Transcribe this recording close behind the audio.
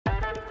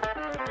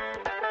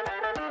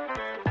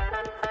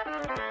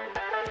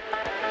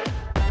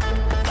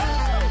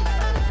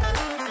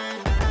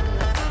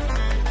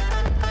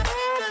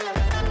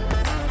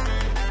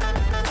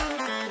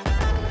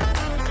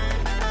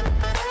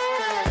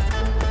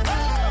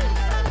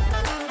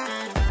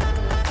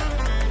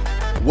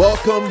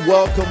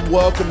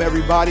Welcome,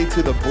 everybody,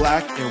 to the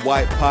Black and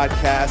White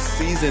Podcast,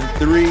 Season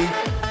 3,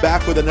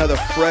 back with another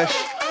fresh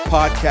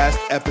podcast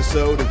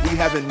episode. If we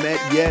haven't met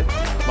yet,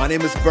 my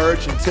name is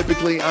Birch, and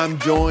typically I'm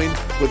joined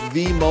with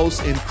the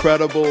most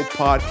incredible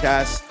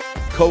podcast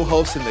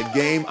co-host in the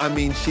game. I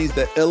mean, she's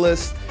the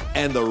illest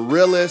and the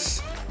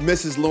realest,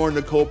 Mrs. Lauren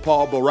Nicole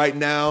Paul, but right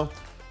now,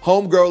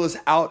 homegirl is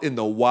out in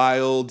the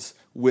wilds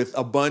with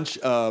a bunch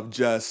of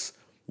just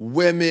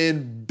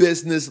women,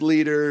 business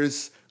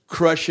leaders,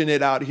 crushing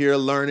it out here,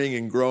 learning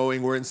and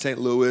growing. We're in St.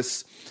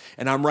 Louis,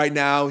 and I'm right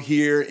now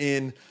here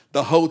in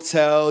the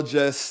hotel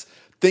just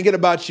thinking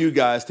about you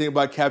guys, thinking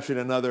about capturing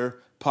another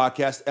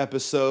podcast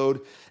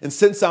episode. And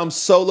since I'm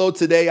solo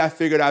today, I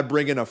figured I'd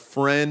bring in a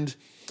friend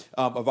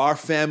of our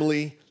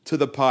family to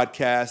the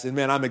podcast. And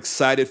man, I'm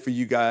excited for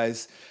you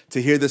guys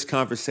to hear this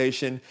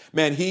conversation.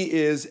 Man, he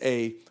is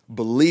a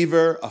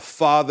believer, a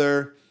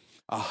father,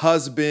 a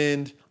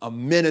husband, a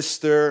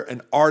minister,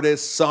 an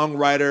artist,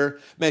 songwriter.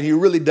 Man, he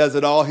really does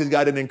it all. He's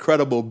got an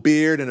incredible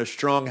beard and a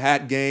strong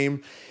hat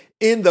game.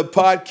 In the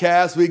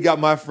podcast, we got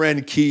my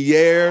friend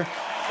Kier.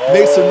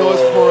 Make some noise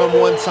for him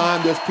one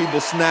time. There's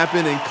people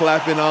snapping and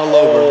clapping all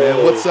over,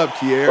 man. What's up,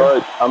 Kier?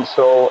 Bert, I'm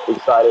so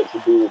excited to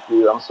be with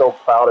you. I'm so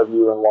proud of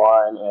you and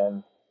Lauren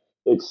and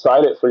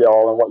excited for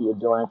y'all and what you're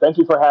doing. Thank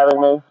you for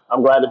having me.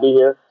 I'm glad to be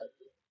here.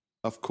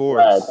 Of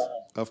course.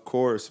 Of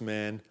course,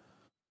 man.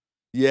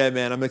 Yeah,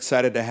 man, I'm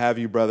excited to have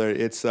you, brother.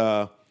 It's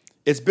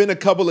been a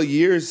couple of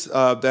years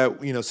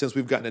since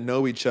we've gotten to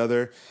know each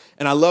other,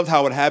 and I loved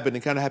how it happened.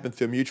 It kind of happened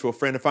through a mutual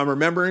friend. If I'm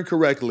remembering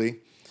correctly,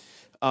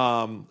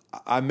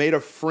 I made a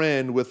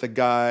friend with a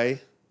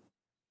guy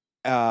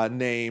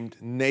named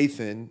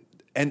Nathan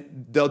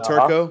and Del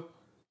Turco.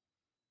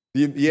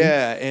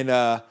 Yeah, and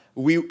I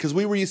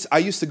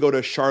used to go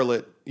to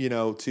Charlotte,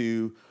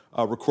 to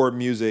record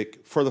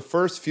music for the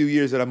first few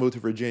years that I moved to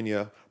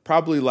Virginia,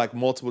 probably like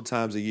multiple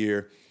times a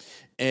year.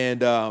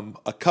 And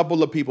a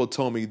couple of people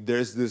told me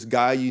there's this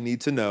guy you need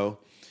to know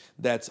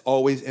that's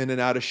always in and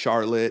out of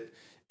Charlotte,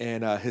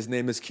 and his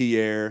name is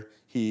Kier.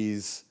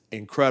 He's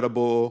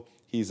incredible.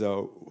 He's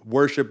a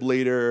worship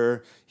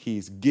leader.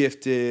 He's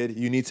gifted.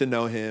 You need to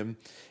know him.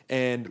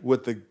 And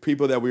with the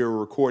people that we were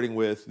recording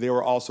with, they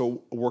were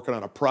also working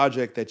on a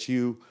project that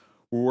you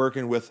were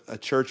working with, a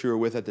church you were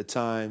with at the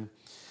time.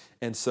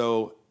 And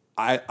so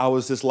I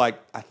was just like,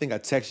 I think I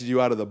texted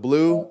you out of the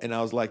blue, and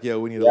I was like, yo,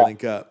 we need to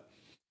link up.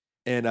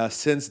 And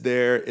since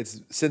then,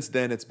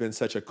 it's been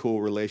such a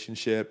cool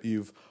relationship.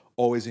 You've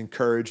always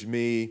encouraged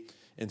me,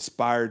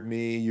 inspired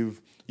me.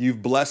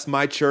 You've blessed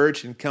my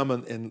church and come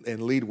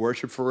and lead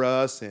worship for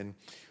us, and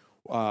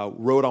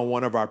wrote on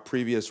one of our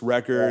previous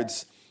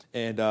records.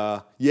 Yeah.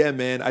 And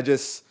man,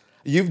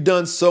 you've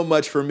done so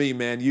much for me,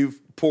 man. You've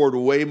poured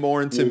way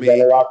more into me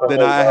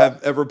than I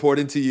have ever poured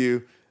into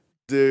you,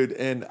 dude.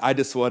 And I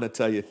just want to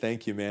tell you,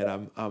 thank you,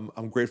 man.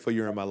 I'm grateful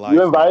you're in my life.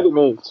 You invited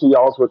me to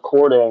y'all's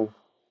recording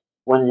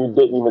when you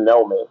didn't even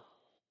know me,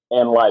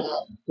 and like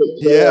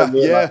took care of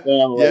me and my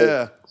family.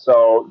 Yeah.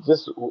 So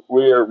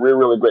we're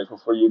really grateful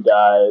for you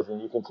guys,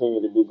 and you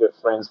continue to be good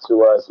friends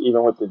to us,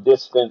 even with the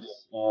distance,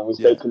 and we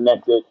stay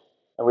connected,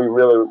 and we're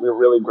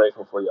really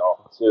grateful for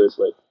y'all.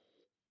 Seriously.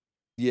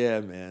 Yeah,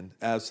 man,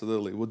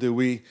 absolutely. Well, dude,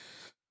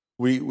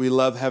 we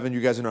love having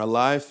you guys in our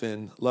life,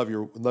 and love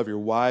your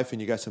wife,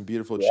 and you got some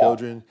beautiful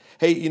children.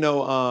 Hey,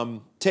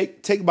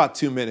 take about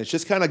 2 minutes,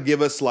 just kind of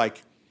give us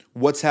like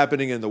what's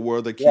happening in the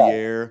world of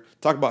Kier.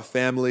 Talk about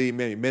family,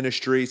 maybe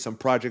ministry, some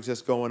projects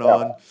that's going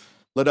on.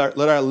 Let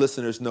our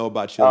listeners know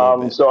about you a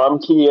little bit. So I'm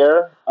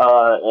Kier,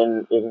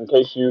 and in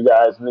case you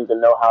guys need to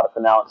know how to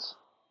pronounce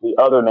the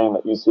other name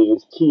that you see,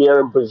 it's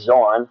Kier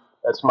Bajorn.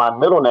 That's my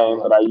middle name,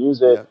 but I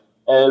use it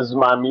as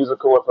my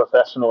musical or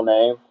professional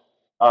name.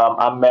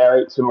 I'm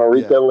married to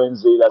Marika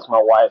Lindsay. That's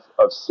my wife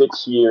of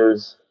 6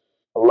 years.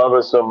 I love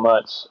her so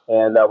much.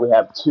 And we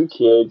have 2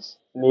 kids,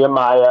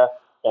 Nehemiah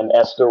and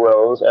Esther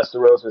Rose. Esther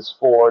Rose is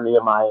 4.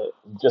 Nehemiah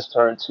just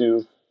turned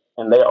 2.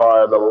 And they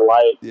are the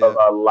light of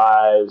our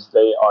lives.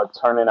 They are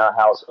turning our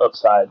house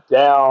upside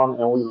down,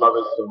 and we love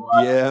it so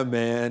much. Yeah,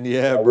 man.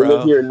 Yeah, bro. We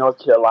live here in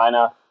North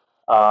Carolina,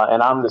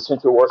 and I'm the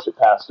central worship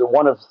pastor,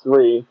 one of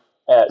 3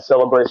 at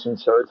Celebration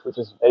Church, which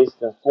is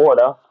based in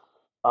Florida.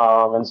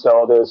 And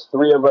so there's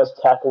 3 of us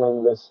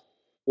tackling this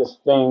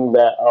thing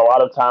that a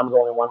lot of times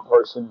only one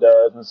person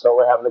does. And so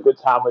we're having a good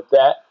time with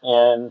that.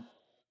 And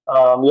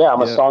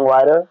I'm a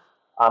songwriter.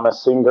 I'm a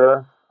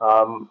singer.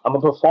 I'm a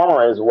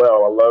performer as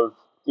well. I love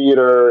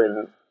theater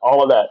and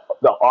all of that.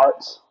 The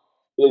arts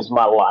is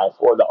my life,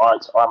 or the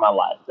arts are my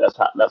life. That's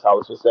how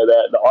I should say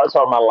that. The arts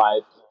are my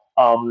life.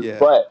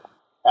 But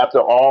after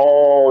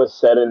all is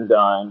said and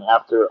done,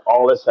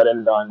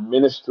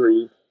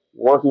 ministry,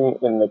 working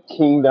in the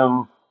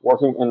kingdom,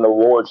 working in the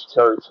Lord's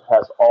church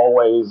has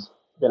always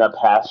been a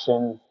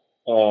passion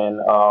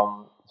and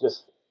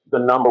just the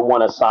number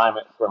one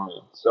assignment for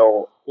me.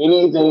 So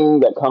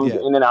anything that comes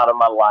in and out of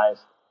my life,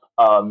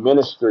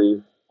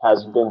 ministry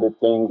has been the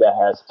thing that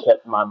has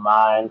kept my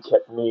mind,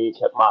 kept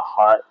my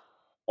heart.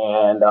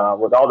 And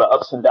with all the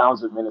ups and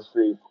downs of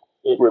ministry,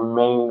 it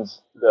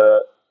remains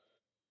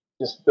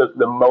just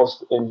the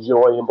most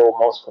enjoyable,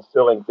 most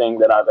fulfilling thing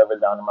that I've ever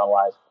done in my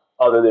life,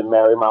 other than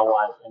marry my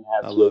wife and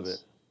have I love it.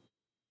 kids.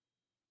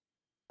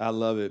 I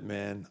love it,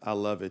 man. I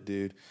love it,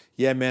 dude.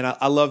 Yeah, man.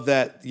 I love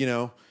that.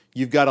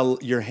 You've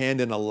got your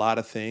hand in a lot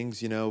of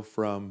things.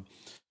 From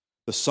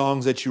the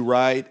songs that you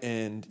write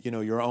and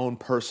your own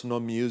personal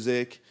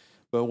music.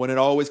 But when it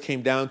always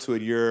came down to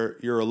it,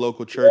 you're a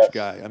local church Yes.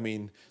 guy. I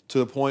mean, to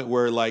the point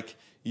where like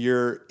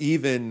you're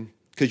even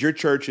because your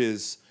church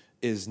is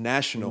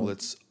national. Mm-hmm.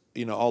 It's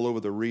all over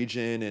the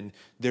region, and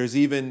there's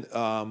even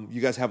you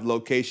guys have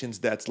locations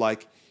that's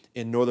like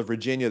in Northern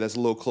Virginia that's a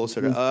little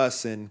closer Mm-hmm. to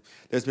us. And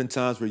there's been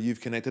times where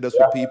you've connected us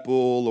with Yeah.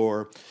 people,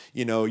 or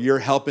you're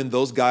helping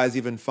those guys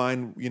even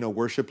find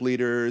worship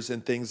leaders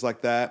and things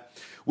like that,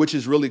 which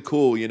is really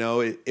cool.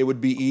 It would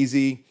be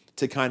easy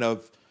to kind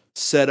of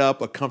set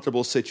up a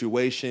comfortable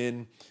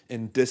situation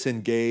and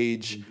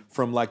disengage Mm-hmm.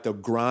 from like the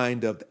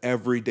grind of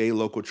everyday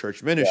local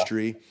church Yeah.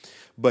 ministry.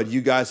 But you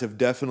guys have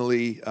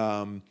definitely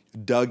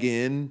dug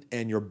in,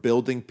 and you're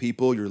building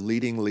people, you're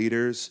leading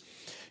leaders.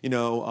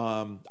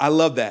 I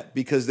love that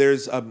because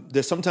there's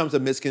sometimes a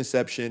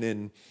misconception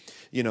in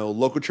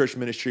local church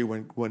ministry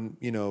when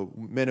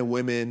men and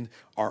women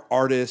are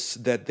artists,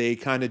 that they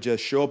kind of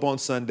just show up on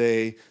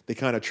Sunday, they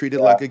kind of treat it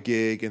Yeah. like a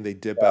gig, and they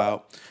dip Yeah.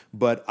 out.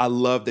 But I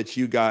love that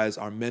you guys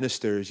are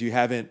ministers. You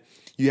haven't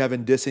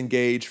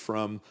disengaged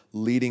from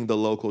leading the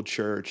local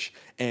church,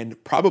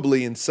 and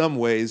probably in some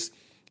ways,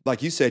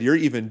 like you said, you're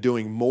even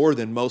doing more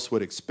than most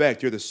would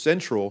expect. You're the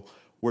central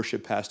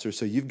worship pastor,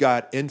 so you've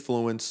got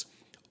influence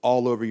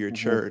all over your Mm-hmm.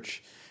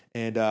 church,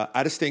 and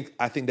I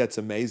think that's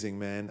amazing,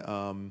 man.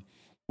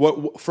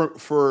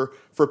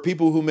 For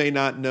people who may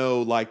not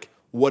know, like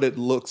what it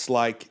looks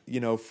like,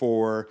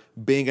 for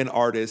being an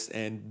artist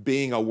and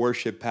being a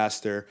worship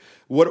pastor,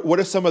 what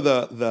are some of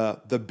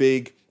the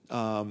big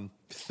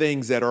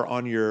things that are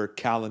on your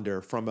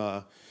calendar from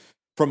a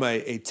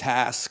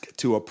task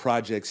to a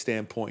project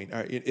standpoint?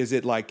 Is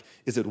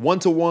it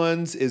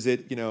one-to-ones?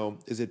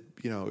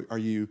 Are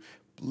you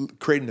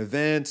creating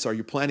events? Are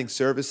you planning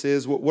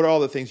services? What are all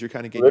the things you're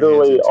kind of getting your hands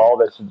Literally into? all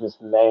that you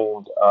just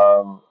named.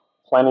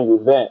 Planning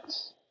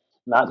events,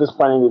 not just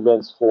planning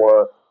events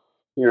for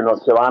here in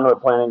North Carolina,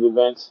 but planning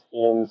events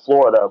in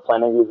Florida,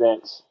 planning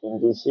events in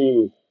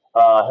DC,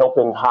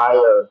 helping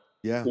hire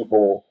Yeah.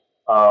 people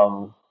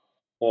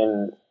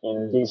in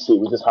DC.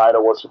 We just hired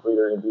a worship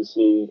leader in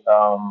DC.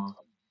 Oh,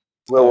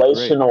 great.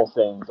 Relational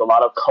things, a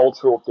lot of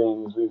cultural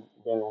things. We've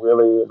been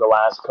really the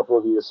last couple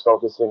of years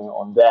focusing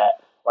on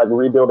that, like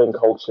rebuilding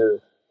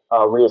culture,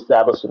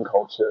 reestablishing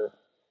culture.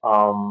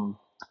 Um,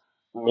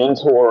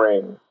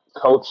 Mentoring,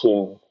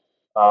 coaching,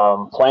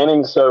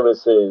 planning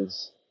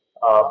services,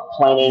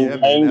 planning Yeah,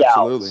 man.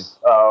 Absolutely.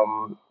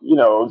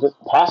 hangouts, just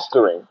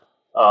pastoring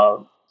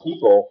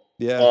people.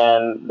 Yeah.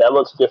 And that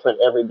looks different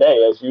every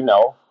day, as you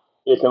know.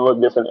 It can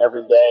look different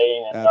every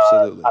day. And I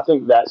Absolutely.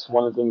 think that's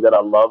one of the things that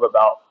I love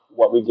about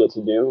what we get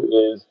to do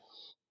is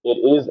it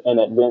is an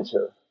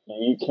adventure.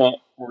 And you can't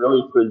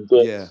really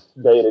predict Yeah.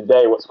 day to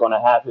day what's going to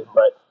happen,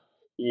 but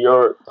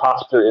your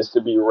posture is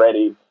to be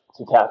ready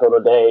to tackle the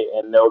day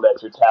and know that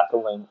you're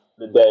tackling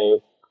the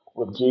day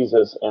with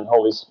Jesus and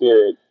Holy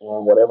Spirit,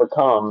 and whatever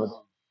comes,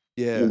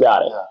 you Yeah.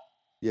 got it.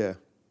 Yeah.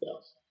 Yeah.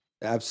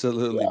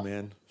 Absolutely, Yeah.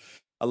 man.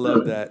 I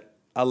love that.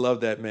 I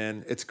love that,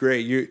 man. It's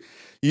great.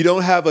 You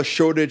don't have a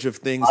shortage of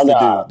things My to do.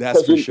 God,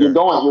 That's because for sure.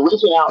 you're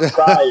reaching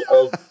outside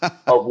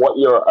of what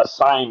your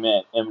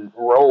assignment and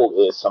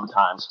role is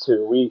sometimes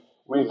too. We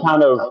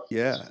kind of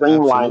Yeah,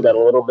 streamlined that a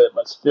absolutely. little bit,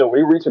 but still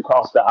we reach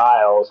across the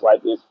aisles.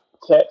 Like if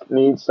tech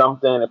needs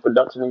something, if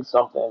production needs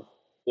something,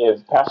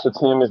 if Pastor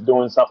Tim is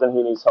doing something,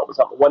 he needs help with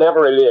something,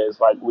 whatever it is.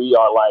 Like we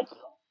are like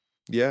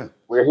Yeah.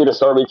 we're here to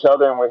serve each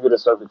other and we're here to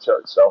serve the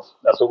church. So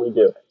that's what we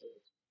do.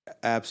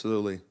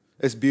 Absolutely.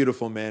 It's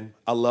beautiful, man.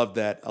 I love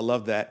that. I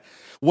love that.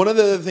 One of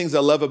the other things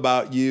I love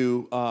about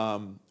you,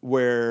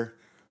 where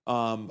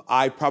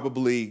I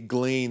probably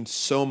gleaned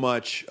so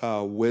much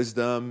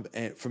wisdom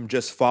from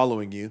just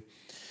following you,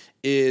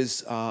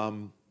 is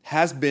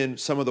has been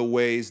some of the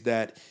ways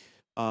that,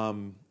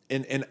 and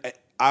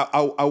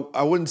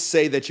I wouldn't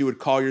say that you would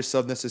call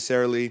yourself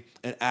necessarily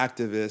an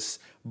activist,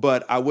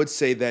 but I would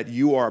say that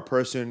you are a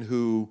person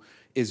who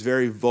is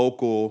very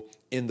vocal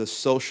in the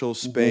social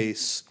Hmm.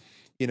 space,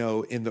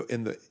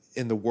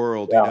 in the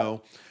world, Yeah.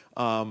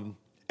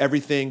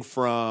 everything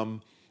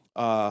from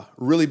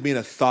really being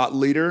a thought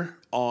leader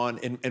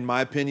in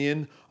my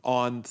opinion,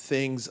 on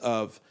things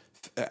of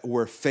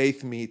where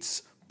faith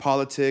meets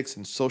politics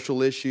and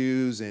social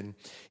issues, and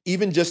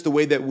even just the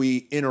way that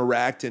we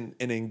interact and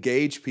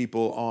engage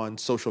people on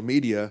social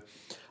media.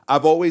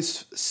 I've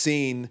always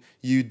seen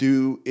you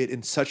do it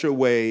in such a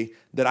way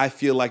that I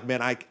feel like,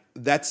 man,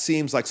 that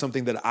seems like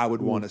something that I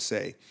would want Mm. to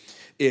say.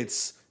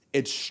 It's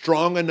it's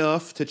strong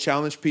enough to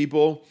challenge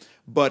people,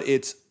 but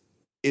it's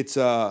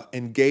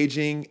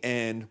engaging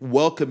and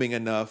welcoming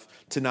enough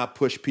to not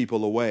push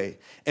people away.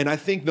 And I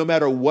think no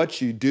matter what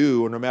you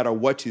do or no matter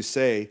what you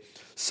say,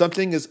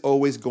 something is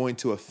always going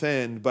to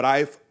offend. But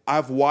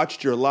I've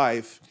watched your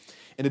life,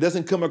 and it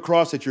doesn't come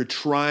across that you're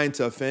trying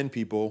to offend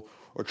people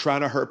or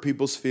trying to hurt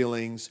people's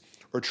feelings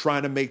or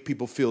trying to make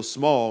people feel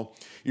small.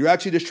 You're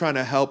actually just trying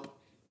to help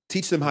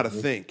teach them how to Hmm.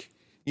 think.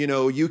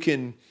 You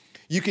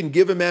can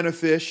give a man a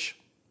fish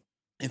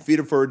and feed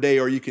him for a day,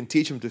 or you can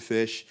teach him to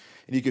fish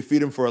and you can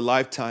feed him for a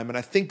lifetime. And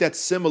I think that's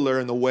similar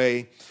in the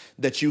way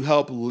that you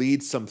help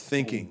lead some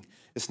thinking.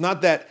 It's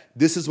not that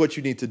this is what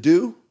you need to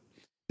do.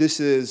 This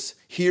is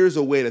here's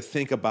a way to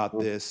think about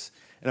this.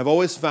 And I've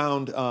always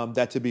found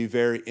that to be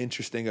very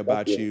interesting Thank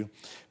about you. you,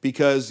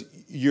 because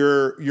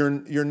you're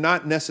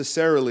not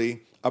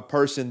necessarily a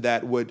person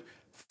that would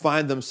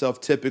find themselves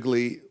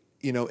typically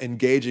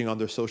engaging on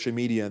their social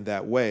media in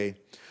that way,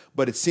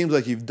 but it seems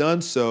like you've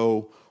done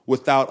so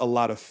without a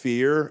lot of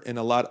fear and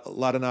not a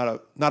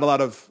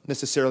lot of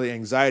necessarily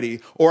anxiety.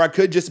 Or I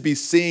could just be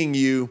seeing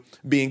you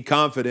being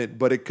confident,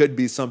 but it could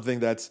be something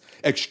that's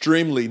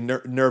extremely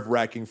nerve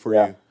wracking for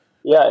Yeah, you.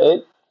 yeah.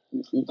 It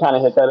You kind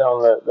of hit that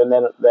on the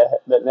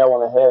nail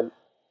on the head.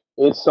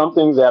 It's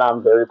something that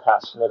I'm very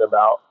passionate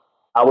about.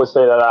 I would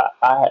say that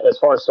as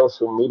far as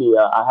social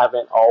media, I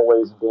haven't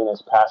always been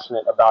as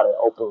passionate about it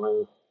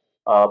openly.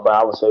 But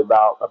I would say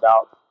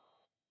about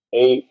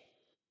eight,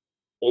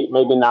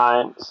 maybe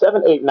 9,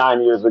 7, 8,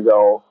 9 years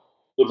ago,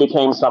 it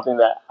became something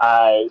that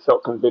I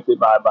felt convicted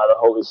by the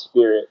Holy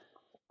Spirit.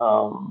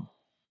 Um,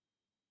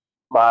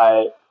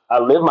 by I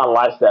lived my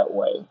life that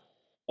way,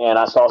 and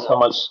I saw so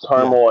much Yeah.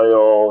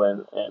 turmoil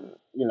and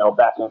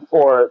back and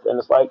forth, and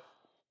it's like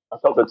I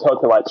felt the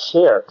tug to like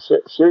share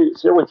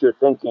what you're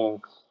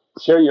thinking,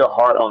 share your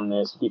heart on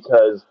this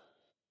because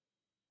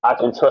I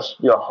can trust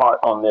your heart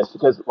on this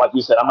because, like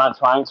you said, I'm not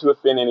trying to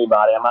offend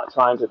anybody. I'm not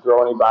trying to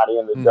throw anybody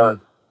in the Hmm. dirt.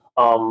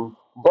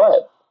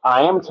 But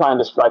I am trying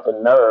to strike a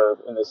nerve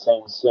in the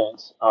same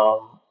sense,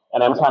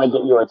 and I'm trying to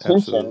get your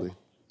attention Absolutely.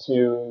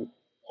 to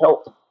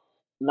help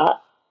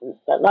not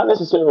not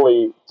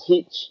necessarily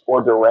teach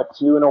or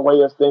direct you in a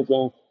way of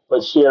thinking,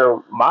 but share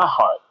my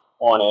heart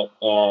on it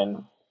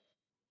and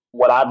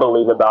what I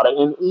believe about it,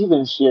 and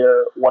even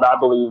share what I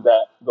believe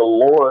that the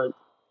Lord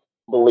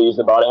believes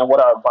about it and what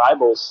our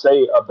Bibles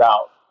say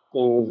about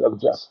things of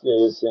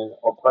justice and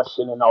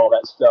oppression and all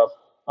that stuff.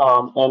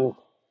 And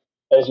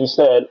as you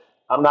said,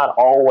 I'm not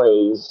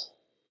always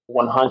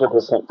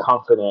 100%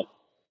 confident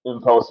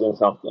in posting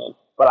something,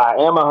 but I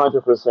am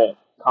 100%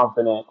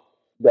 confident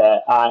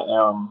that I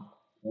am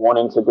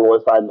wanting to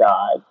glorify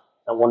God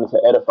and wanting to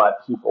edify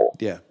people.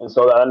 Yeah. And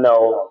so that I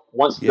know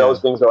once those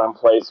Yeah. things are in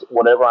place,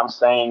 whatever I'm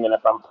saying, and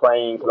if I'm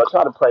praying, because I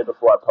try to pray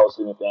before I post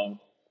anything,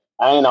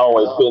 I ain't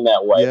always been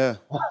that way. Yeah.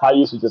 I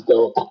used to just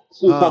go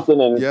see something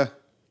and Yeah.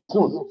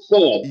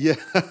 sin. Yeah.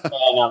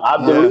 And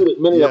I've Yeah. deleted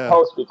many a Yeah.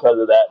 post because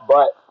of that.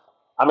 But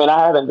I mean,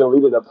 I haven't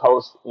deleted a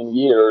post in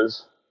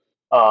years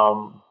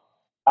um,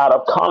 out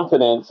of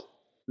confidence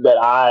that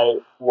I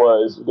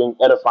was being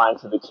edifying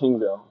to the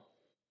kingdom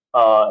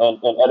and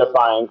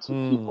edifying to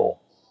Mm. people.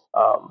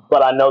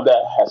 But I know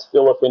that has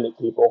still offended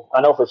people.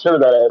 I know for sure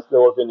that it has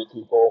still offended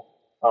people.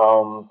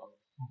 Um,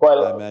 I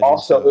but imagine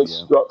also, so. it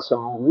Yeah. struck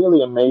some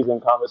really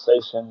amazing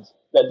conversations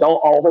that don't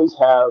always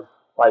have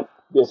like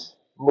this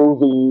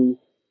movie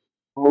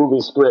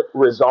script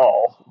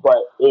resolve, but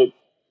it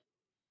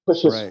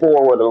pushes Right.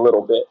 forward a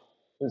little bit.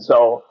 And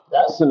so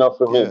that's enough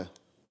for me. Yeah.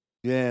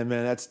 Yeah,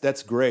 man,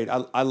 that's great.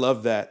 I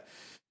love that.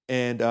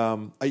 And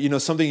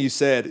something you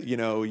said,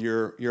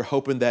 you're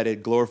hoping that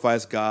it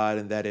glorifies God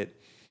and that it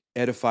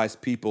edifies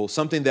people.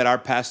 Something that our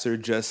pastor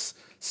just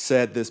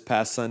said this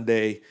past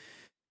Sunday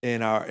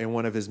in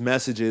one of his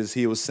messages,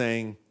 he was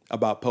saying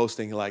about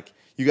posting, like,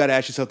 you got to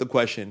ask yourself the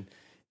question,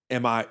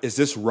 is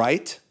this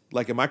right?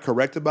 Like, am I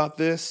correct about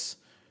this?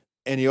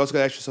 And you also got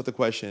to ask yourself the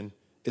question,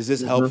 is this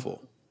Hmm.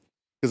 helpful?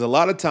 Because a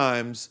lot of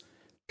times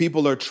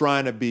people are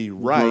trying to be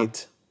Hmm.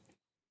 right,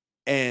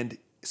 and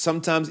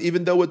sometimes,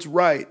 even though it's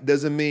right,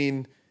 doesn't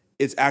mean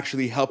it's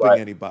actually helping Right.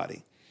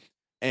 anybody.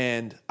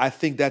 And I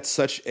think that's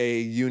such a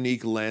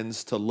unique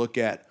lens to look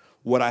at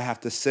what I have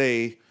to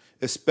say,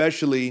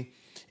 especially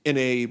in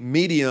a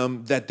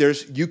medium that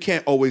you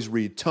can't always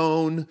read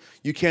tone,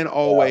 you can't Yeah.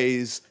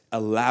 always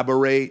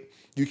elaborate.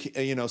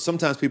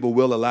 Sometimes people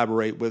will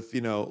elaborate with,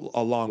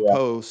 a long Yeah.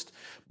 post,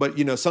 but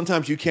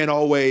sometimes you can't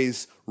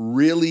always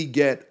really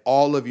get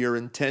all of your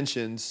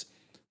intentions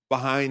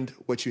behind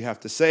what you have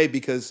to say,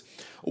 because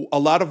a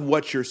lot of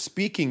what you're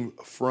speaking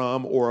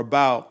from or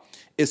about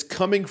is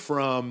coming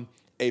from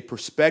a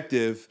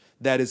perspective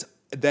that is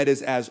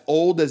as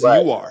old as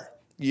Right. you are.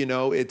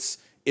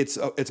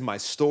 It's my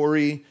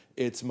story,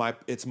 it's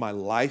my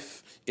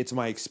life, it's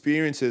my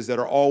experiences that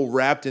are all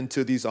wrapped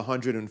into these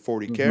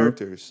 140 Hmm.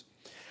 characters.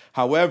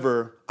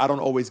 However, I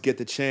don't always get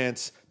the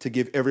chance to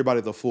give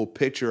everybody the full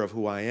picture of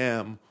who I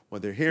am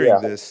when they're hearing Yeah.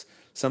 this.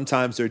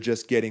 Sometimes they're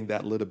just getting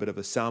that little bit of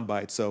a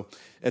soundbite. So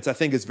I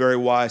think it's very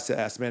wise to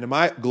ask, man, am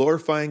I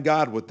glorifying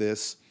God with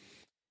this?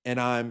 And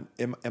am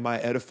I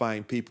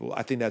edifying people?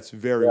 I think that's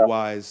very Yeah.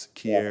 wise,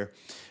 Yeah.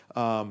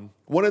 Kier.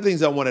 One of the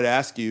things I wanted to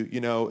ask you,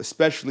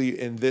 especially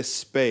in this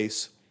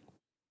space,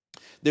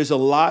 there's a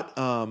lot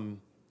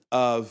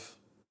of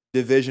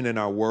division in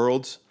our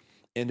world,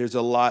 and there's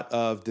a lot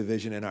of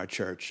division in our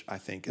church, I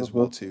think, as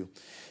well Hmm. too.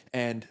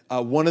 And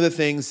one of the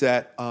things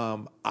that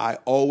I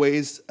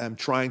always am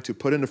trying to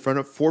put in the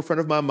forefront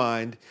of my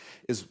mind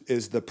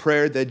is the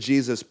prayer that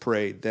Jesus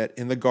prayed, that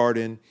in the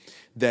garden,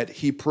 that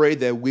he prayed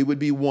that we would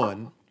be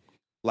one,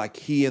 like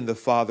he and the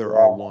Father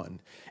are Yeah. one.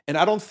 And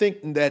I don't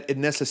think that it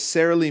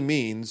necessarily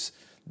means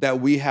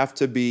that we have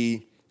to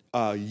be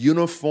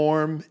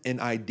uniform in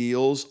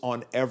ideals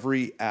on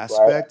every Right.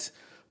 aspect,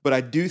 but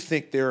I do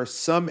think there are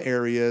some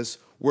areas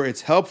where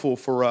it's helpful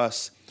for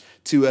us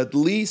to at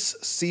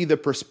least see the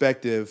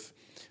perspective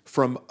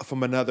from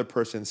another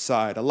person's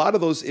side. A lot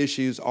of those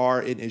issues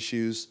are in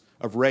issues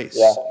of Yeah.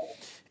 race,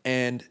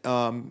 and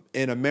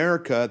in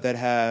America, that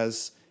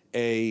has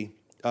a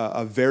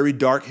very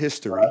dark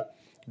history Right.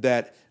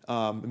 that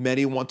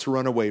many want to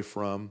run away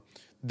from.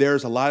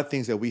 There's a lot of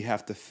things that we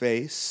have to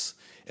face,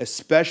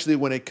 especially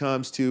when it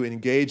comes to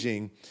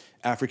engaging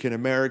African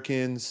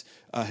Americans,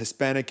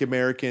 Hispanic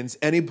Americans,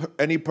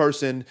 any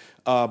person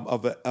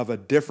of a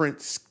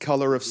different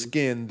color of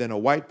skin than a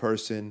white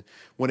person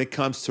when it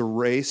comes to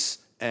race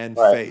and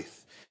Right.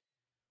 faith.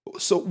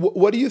 So,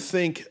 what do you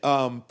think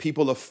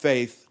people of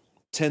faith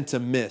tend to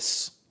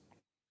miss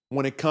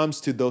when it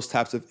comes to those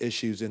types of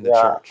issues in the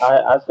Yeah. church?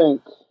 I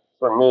think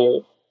for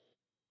me,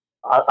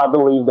 I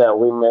believe that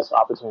we miss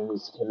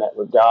opportunities to connect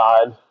with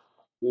God.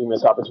 We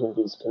miss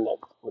opportunities to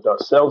connect with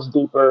ourselves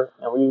deeper,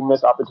 and we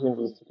miss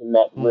opportunities to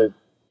connect Mm, with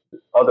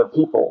other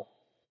people.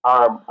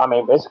 I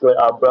mean, basically,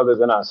 our brothers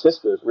and our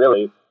sisters,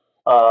 really.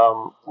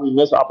 We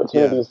miss yeah,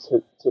 opportunities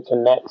to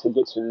connect, to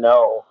get to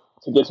know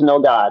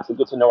God, to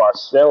get to know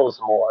ourselves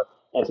more,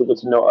 and to get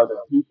to know other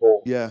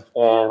people. yeah,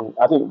 And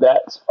I think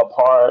that's a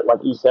part, like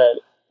you said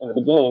in the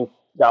beginning,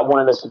 God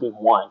wanted us to be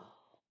one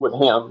with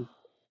Him.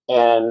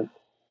 And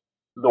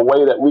the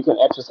way that we can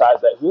exercise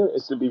that here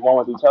is to be one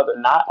with each other,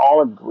 not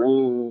all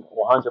agreeing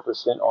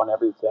 100% on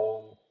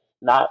everything,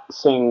 not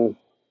seeing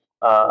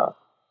uh,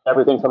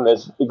 everything from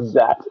this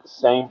exact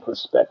same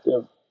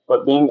perspective,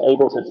 but being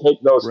able to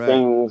take those right.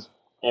 things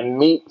and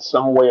meet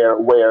somewhere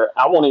where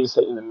I won't even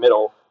say in the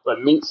middle,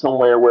 but meet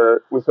somewhere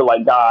where we feel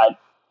like God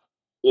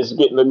is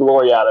getting the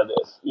glory out of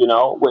this,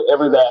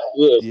 wherever that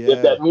is. If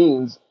Yeah. that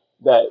means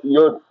that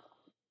your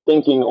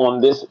thinking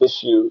on this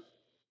issue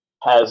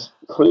has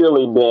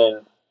clearly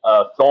been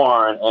a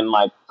thorn and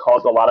like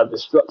caused a lot of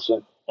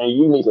destruction, and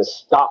you need to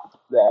stop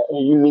that,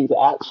 and you need to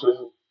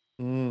actually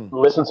Mm,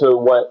 listen to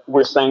what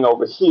we're saying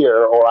over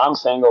here or I'm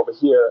saying over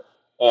here,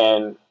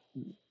 and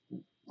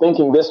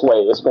thinking this way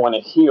is going to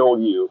heal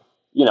you,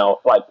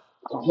 like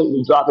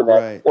completely dropping that,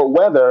 right. or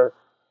whether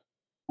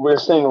we're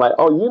saying like,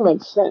 oh, you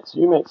make sense,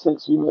 you make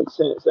sense, you make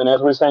sense. And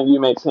as we're saying you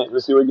make sense, we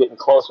see we're getting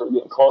closer.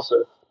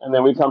 And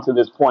then we come to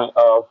this point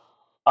of,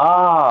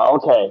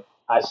 okay,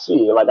 I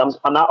see. Like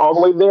I'm not all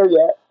the way there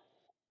yet.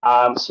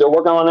 I'm still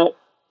working on it,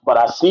 but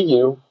I see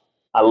you.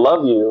 I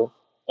love you.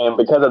 And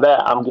because of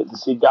that, I'm getting to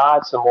see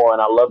God some more, and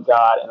I love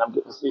God, and I'm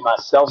getting to see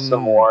myself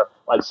some Mm, more,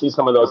 like see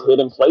some of those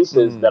hidden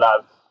places that mm,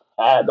 I've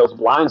had, those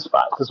blind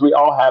spots, because we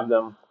all have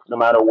them, no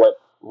matter what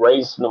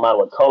race, no matter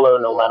what color,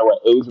 no matter what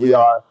age we yeah.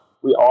 are,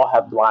 we all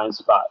have blind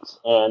spots.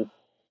 And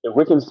if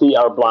we can see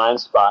our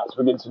blind spots,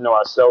 we're getting to know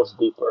ourselves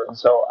deeper. And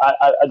so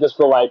I just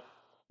feel like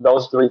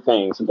those three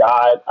things,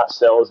 God,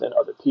 ourselves, and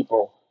other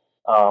people,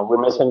 we're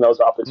missing those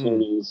Mm,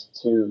 opportunities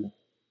to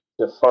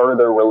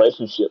further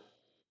relationship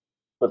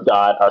with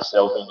God,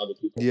 ourselves, and other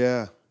people.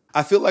 yeah.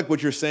 I feel like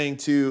what you're saying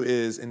too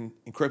is, and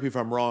correct me if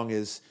I'm wrong,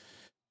 is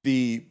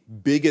the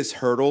biggest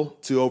hurdle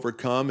to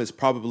overcome is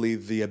probably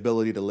the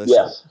ability to listen.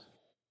 Yes.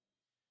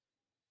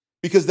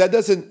 Because that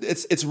doesn't,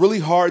 it's really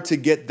hard to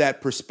get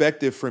that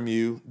perspective from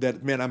you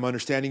that, man, I'm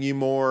understanding you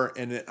more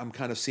and I'm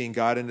kind of seeing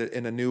God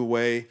in a new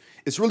way.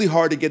 It's really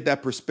hard to get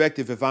that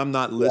perspective if I'm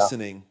not Yeah.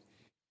 listening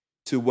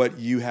to what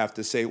you have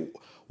to say.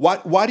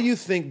 Why do you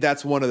think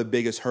that's one of the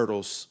biggest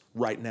hurdles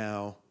right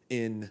now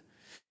in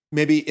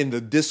maybe in the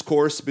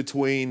discourse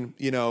between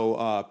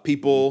Mhm.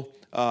 people?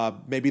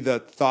 Maybe the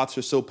thoughts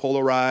are so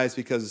polarized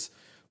because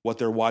what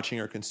they're watching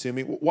or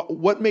consuming.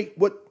 What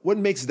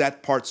makes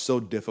that part so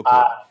difficult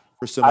I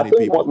for so I many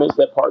think what people? makes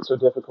that part so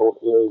difficult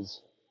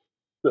is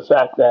the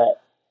fact that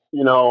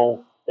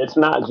it's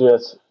not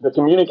just the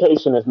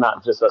communication is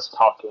not just us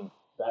talking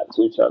back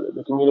to each other.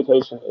 The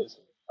communication is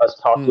us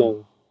Mm,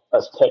 talking,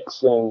 us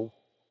texting,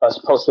 us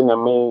posting a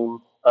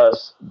meme,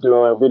 us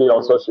doing a video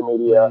on social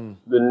media, mm,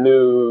 the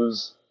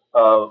news,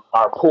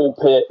 our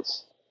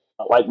pulpits.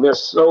 Like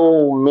there's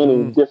so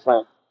many mm,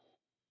 different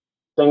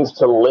things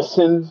to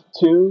listen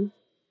to,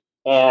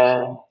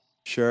 and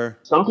sure.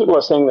 some people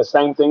are saying the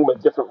same thing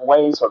but different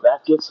ways, so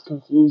that gets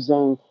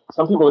confusing.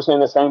 Some people are saying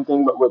the same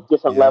thing but with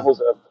different Yeah.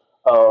 levels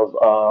of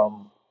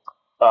um,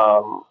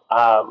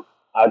 um,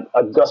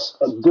 a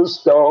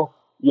gusto.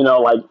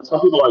 Like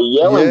some people are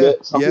yelling Yeah.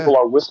 it, some Yeah. people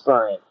are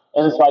whispering,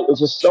 and it's like it's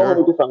just so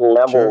many Sure. different Sure.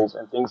 levels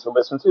and things to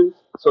listen to.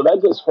 So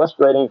that gets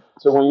frustrating.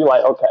 So when you're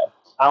like, okay,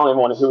 I don't even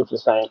want to hear what you're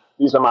saying.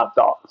 These are my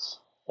thoughts,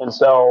 and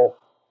so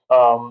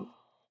um,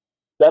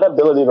 that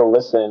ability to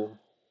listen,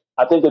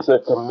 I think it's a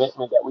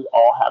commitment that we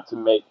all have to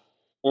make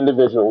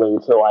individually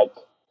to like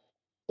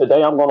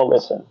today I'm going to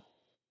listen.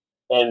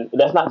 And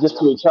that's not just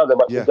to each other,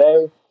 but Yeah.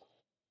 today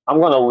I'm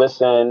going to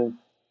listen.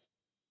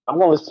 I'm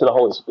going to listen to the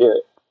Holy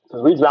Spirit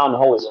because we drown the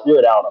Holy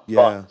Spirit out a Yeah.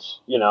 bunch,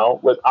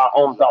 with our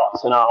own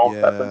thoughts and our own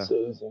Yeah.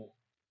 preferences and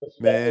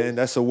Man, perspectives.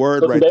 that's a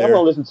word So right today I'm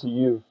going there. to listen to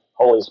you,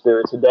 Holy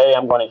Spirit. Today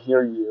I'm going to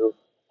hear you,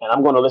 and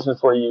I'm going to listen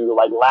for you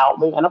like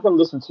loudly, and I'm going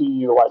to listen to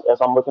you like as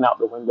I'm looking out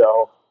the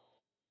window,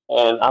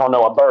 and I don't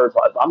know, a bird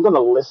flies. I'm going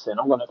to listen.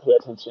 I'm going to pay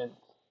attention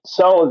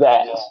so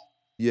that I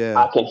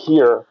Yeah. can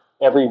hear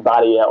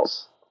everybody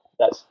else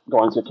that's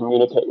going to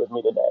communicate with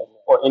me today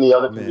or any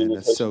other Man,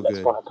 that's so communication that's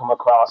good. going to come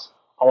across.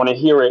 I want to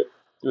hear it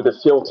through the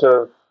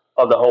filter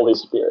of the Holy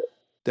Spirit.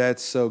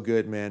 That's so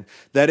good, man.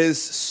 That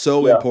is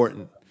so Yeah.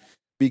 important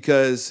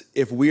because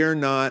if we are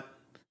not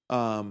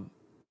um,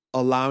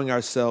 allowing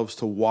ourselves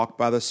to walk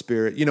by the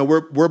Spirit,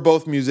 we're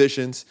both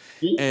musicians,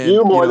 and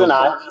You more than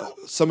I.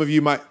 some of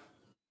you might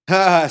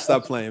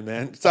stop playing,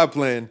 man. Stop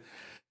playing.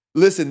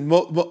 Listen,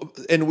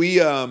 and we,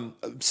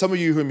 some of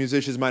you who are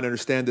musicians might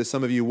understand this,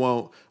 some of you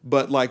won't.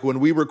 But like when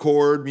we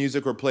record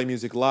music or play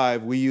music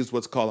live, we use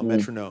what's called a Mm.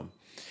 metronome,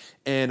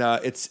 and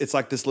it's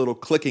like this little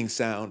clicking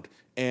sound.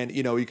 And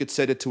you could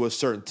set it to a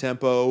certain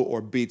tempo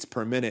or beats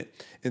per minute,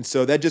 and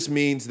so that just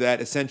means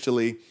that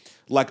essentially,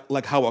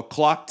 like how a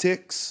clock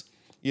ticks,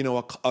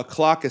 a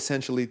clock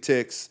essentially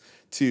ticks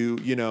to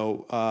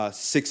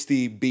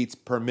 60 beats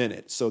per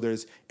minute. So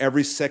there's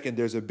every second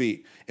there's a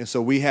beat, and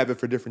so we have it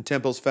for different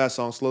tempos, fast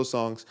songs, slow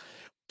songs.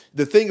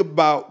 The thing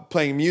about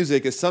playing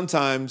music is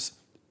sometimes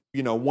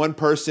one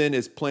person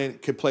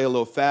could play a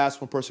little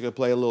fast, one person could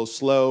play a little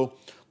slow,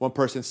 one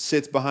person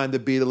sits behind the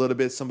beat a little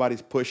bit,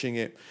 somebody's pushing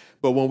it.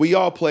 But when we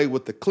all play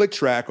with the click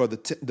track or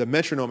the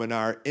metronome in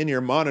our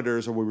in-ear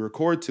monitors, or we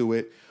record to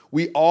it,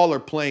 we all are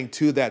playing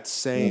to that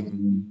same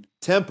Mhm.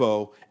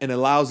 tempo, and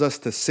allows us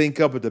to sync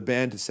up with the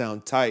band to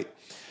sound tight.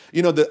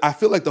 I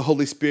feel like the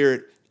Holy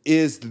Spirit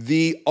is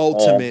the Man,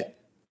 ultimate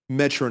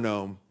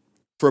metronome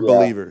for yeah,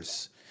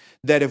 believers.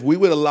 That if we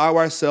would allow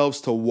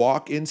ourselves to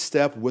walk in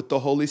step with the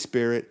Holy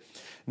Spirit,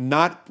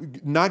 not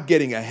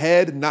getting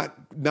ahead,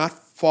 not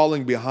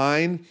falling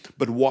behind,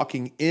 but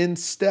walking in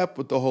step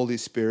with the Holy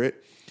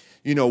Spirit,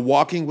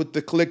 walking with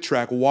the click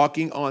track,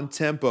 walking on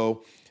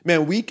tempo,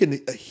 man, we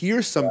can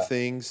hear some yeah.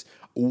 things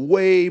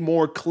way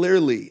more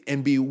clearly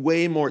and be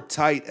way more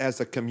tight as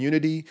a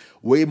community,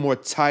 way more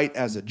tight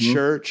as a Hmm.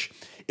 church,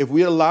 if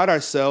we allowed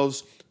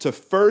ourselves to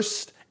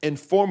first and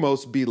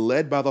foremost be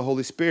led by the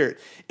Holy Spirit.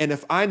 And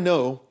if I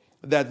know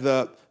that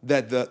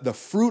the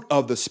fruit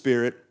of the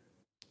Spirit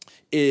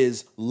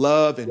is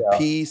love and Yeah.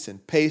 peace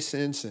and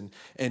patience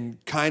and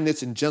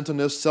kindness and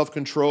gentleness,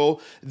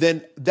 self-control,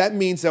 then that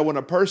means that when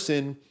a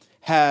person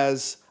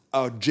has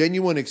a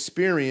genuine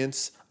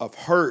experience of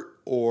hurt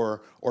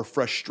or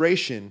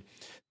frustration,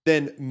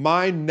 then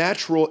my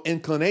natural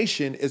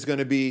inclination is going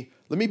to be,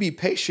 let me be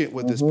patient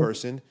with this Hmm.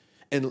 person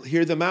and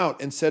hear them out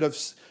instead of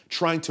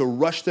trying to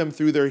rush them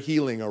through their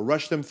healing or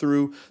rush them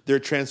through their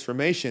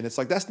transformation. It's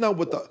like that's not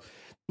what the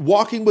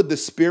walking with the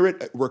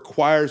Spirit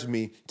requires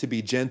me to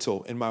be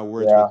gentle in my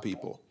words Yeah. with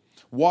people.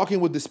 Walking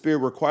with the Spirit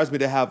requires me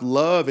to have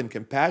love and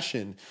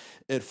compassion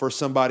for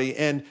somebody,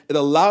 and it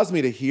allows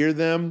me to hear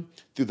them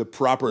through the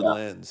proper Yeah.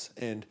 lens.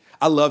 And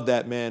I love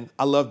that, man.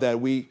 I love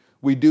that. We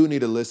do need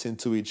to listen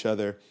to each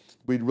other.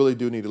 We really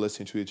do need to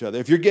listen to each other.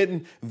 If you're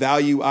getting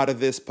value out of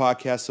this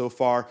podcast so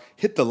far,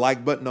 hit the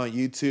like button on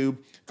YouTube.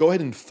 Go ahead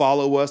and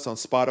follow us on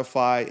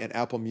Spotify and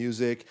Apple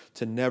Music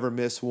to never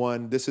miss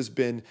one. This has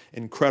been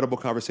incredible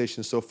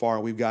conversation so far,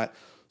 and we've got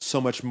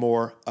so much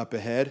more up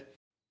ahead.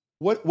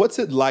 What's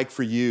it like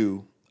for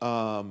you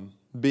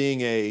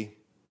being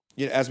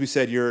as we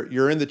said,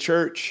 you're in the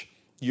church,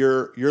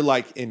 you're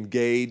like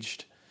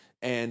engaged,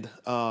 and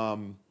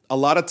a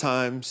lot of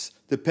times,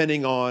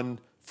 depending on,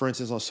 for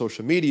instance, on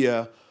social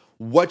media,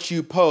 what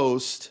you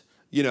post,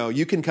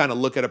 you can kind of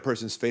look at a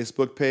person's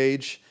Facebook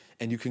page,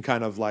 and you can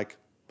kind of like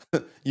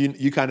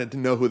you kind of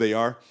know who they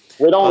are.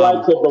 We don't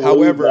like to believe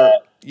However,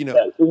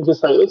 that we just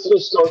say it's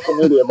just social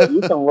media, but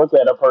you can look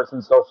at a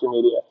person's social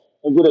media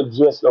and get a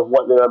gist of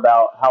what they're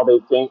about, how they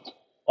think,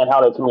 and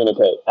how they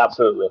communicate.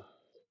 Absolutely.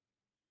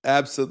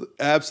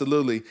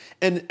 Absolutely.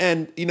 And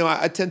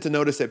I tend to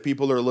notice that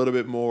people are a little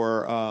bit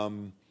more.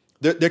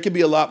 There can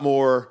be a lot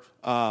more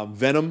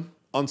venom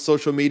on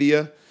social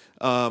media.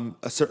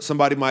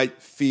 Somebody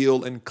might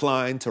feel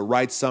inclined to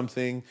write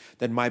something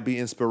that might be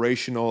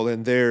inspirational,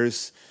 and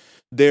there's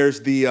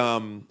the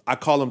I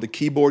call them the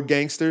keyboard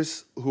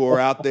gangsters who are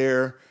out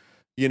there,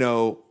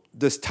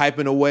 just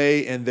typing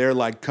away, and they're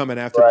like coming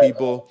after Right.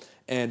 people,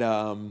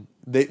 and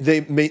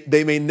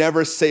they may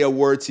never say a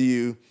word to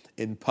you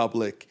in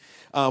public.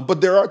 But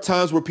there are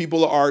times where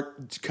people are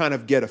kind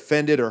of get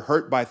offended or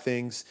hurt by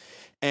things,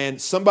 and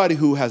somebody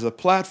who has a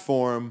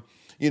platform,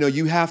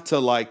 you have to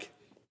like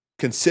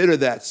consider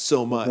that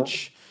so Hmm.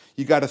 much.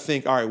 You got to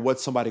think, all right,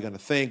 what's somebody going to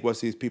think?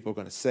 What's these people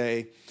going to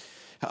say?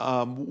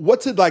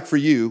 What's it like for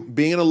you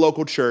being in a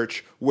local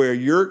church where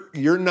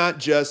you're not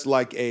just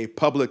like a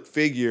public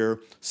figure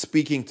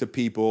speaking to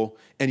people,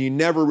 and you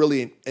never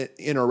really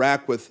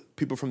interact with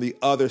people from the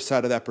other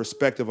side of that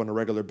perspective on a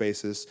regular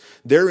basis?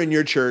 They're in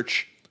your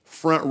church,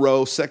 front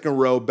row, second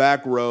row,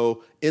 back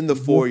row, in the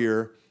Mm-hmm.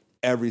 foyer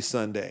every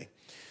Sunday.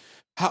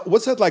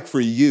 What's that like for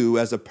you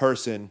as a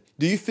person?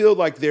 Do you feel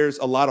like there's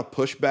a lot of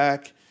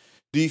pushback?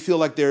 Do you feel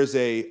like there's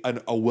a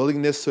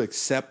willingness to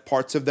accept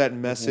parts of that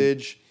Mm-hmm.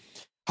 message?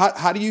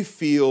 How do you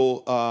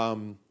feel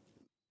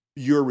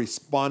you're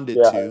responded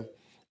Yeah.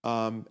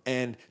 to?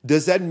 And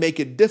does that make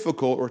it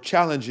difficult or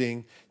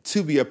challenging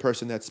to be a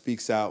person that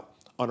speaks out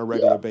on a Yeah.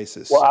 regular Well,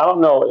 basis? I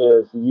don't know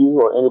if you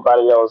or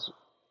anybody else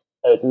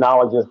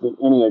acknowledges the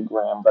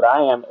Enneagram, but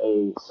I am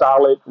a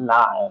solid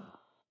nine.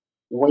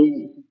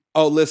 We,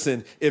 Oh,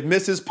 listen, if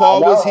Mrs. I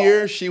Paul was know.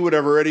 here, she would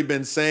have already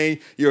been saying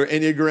your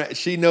Enneagram.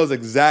 She knows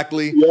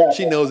exactly. Yeah.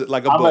 She knows it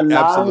like a I'm a book.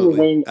 nine Absolutely.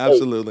 wing eight.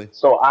 Absolutely.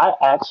 So I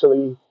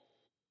actually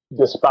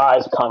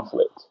despise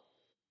conflict.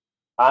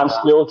 I'm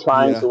still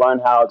trying Yeah. to learn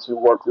how to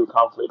work through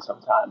conflict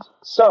sometimes.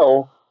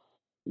 So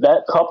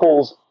that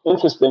couples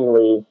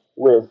interestingly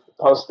with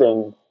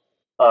posting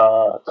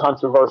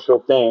controversial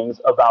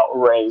things about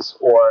race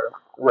or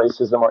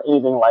racism or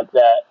anything like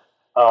that.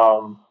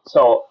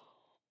 So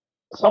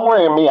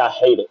somewhere in me, I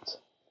hate it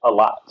a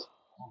lot.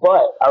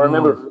 But I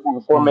remember Mm.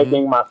 before Mm-hmm.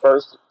 making my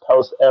first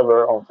post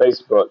ever on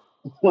Facebook,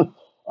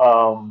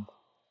 um,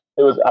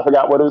 it was I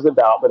forgot what it was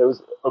about, but it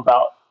was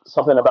about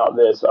something about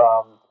this.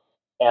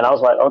 And I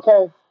was like,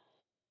 okay,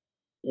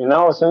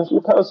 as soon as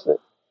you post it,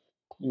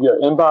 your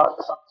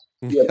inbox,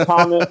 your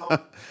comment,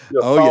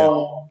 your Oh yeah.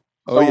 phone,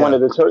 Oh someone yeah.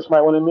 at the church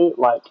might want to meet,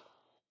 like,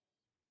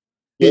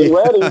 get Yeah.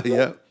 ready.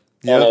 Yep.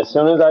 And Yep. as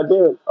soon as I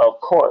did, of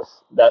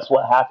course, that's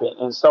what happened.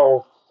 And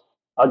so,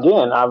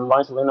 again, I've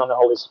learned to lean on the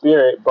Holy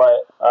Spirit,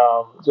 but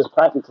just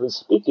practically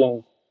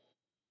speaking,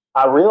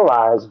 I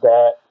realized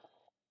that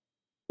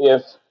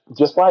if,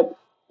 just like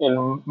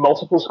in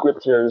multiple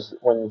scriptures,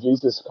 when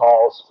Jesus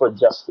calls for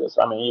justice,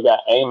 I mean, you got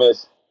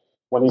Amos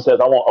when he says,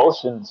 I want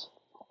oceans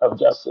of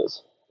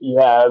justice. You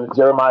have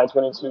Jeremiah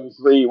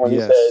 22:3 when he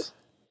Yes. says,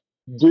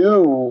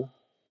 do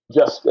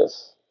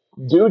justice.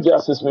 Do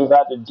justice means I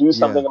have to do Yeah.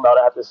 something about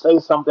it. I have to say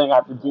something. I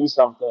have to do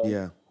something.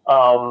 Yeah.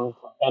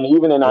 And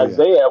even in Oh yeah.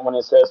 Isaiah, when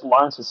it says,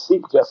 learn to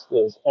seek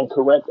justice and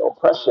correct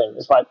oppression,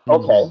 it's like,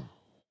 okay, Mm-hmm.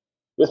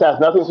 this has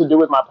nothing to do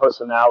with my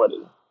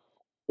personality.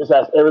 This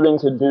has everything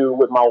to do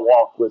with my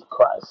walk with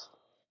Christ.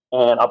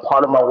 And a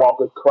part of my walk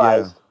with Yeah.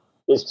 Christ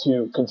is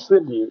to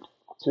contribute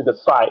to the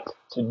fight,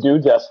 to do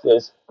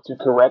justice, to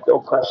correct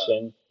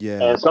oppression.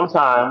 Yeah. And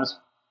sometimes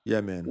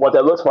Yeah, man. what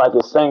that looks like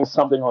is saying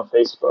something on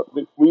Facebook.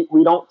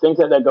 We don't think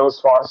that that goes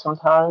far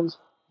sometimes,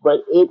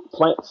 but it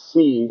plants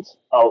seeds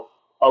a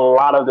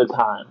lot of the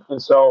time.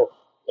 And so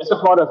it's a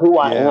part of who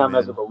I Yeah, am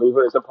as a man.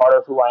 believer. It's a part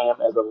of who I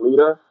am as a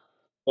leader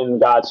in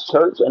God's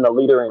church and a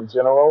leader in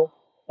general.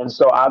 And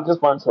so I've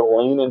just learned to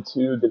lean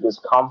into the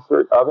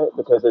discomfort of it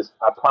because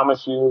I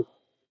promise you,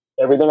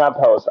 everything I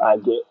post, I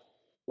get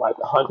like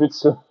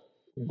hundreds of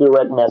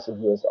direct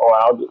messages, or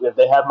I'll get, if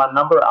they have my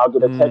number, I'll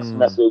get a text Mm.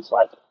 message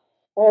like,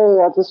 "Hey,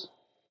 I just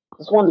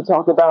wanted to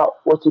talk about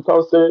what you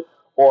posted,"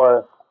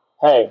 or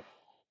 "Hey,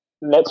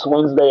 next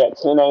Wednesday at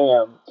 10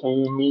 a.m. Can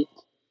you meet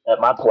at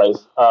my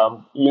place,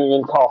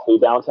 Union Coffee,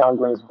 downtown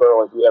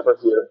Greensboro? If you ever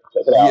hear,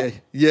 check it out." Yeah.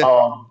 Yeah.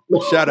 Um,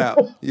 Shout out.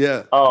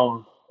 Yeah.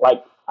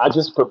 like I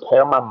just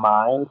prepare my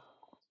mind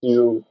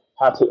to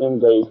have to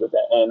engage with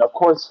that, and of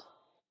course,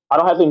 I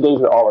don't have to engage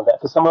with all of that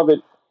because some of it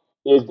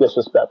is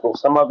disrespectful.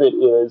 Some of it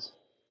is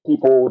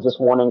people just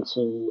wanting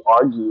to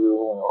argue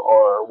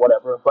or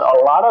whatever. But a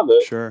lot of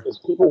it Sure. is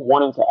people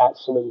wanting to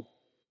actually,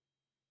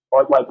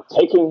 or like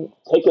taking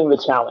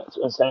the challenge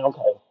and saying,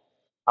 okay,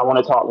 I want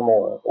to talk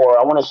more, or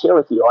I want to share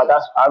with you. Like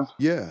I've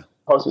Yeah.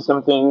 posted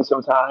some things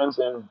sometimes,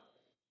 and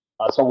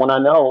someone I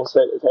know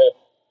said, okay,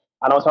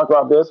 I don't talk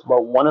about this,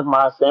 but one of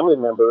my family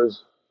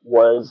members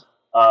was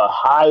a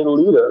high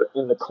leader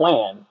in the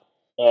Klan,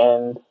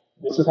 and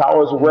this is how I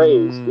was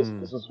raised. This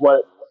Mm. is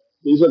what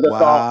these are the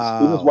thoughts.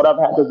 This is what Wow. I've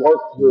had to work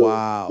through.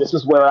 This Wow.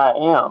 is where I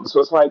am. So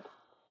it's like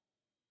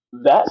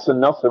that's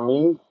enough for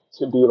me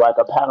to be like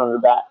a pat on the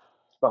back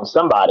from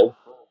somebody,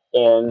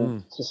 and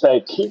Mm. to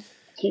say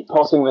keep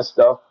posting this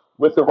stuff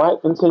with the right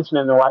intention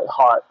and the right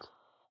heart,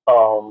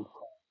 um,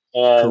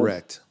 and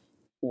Correct.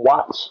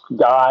 watch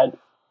God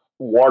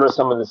water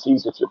some of the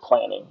seeds that you're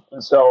planting.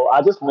 And so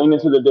I just lean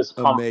into the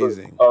discomfort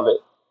Amazing. of it,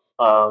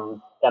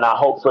 and I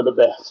hope for the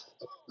best.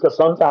 Because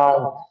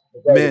sometimes,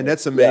 Man,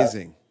 that's yeah,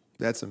 amazing.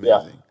 That's yeah,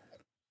 amazing.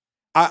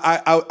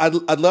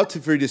 I'd love to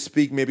for you to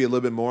speak maybe a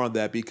little bit more on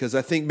that, because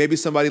I think maybe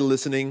somebody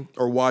listening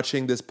or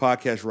watching this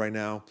podcast right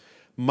now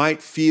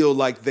might feel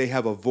like they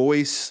have a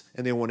voice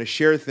and they want to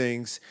share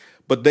things,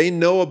 but they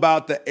know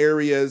about the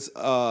areas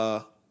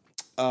of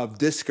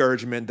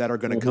discouragement that are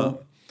going to hmm come.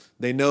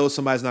 They know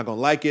somebody's not going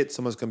to like it,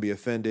 someone's going to be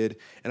offended,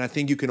 and I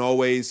think you can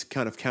always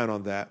kind of count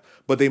on that.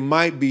 But they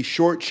might be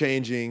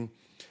shortchanging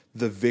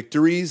the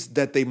victories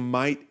that they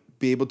might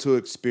be able to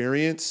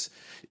experience.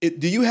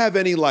 Do you have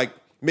any like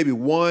maybe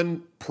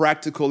one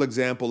practical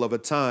example of a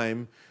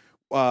time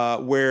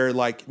where,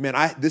 like, man,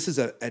 this is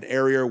an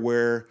area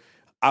where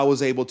I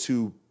was able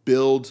to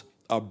build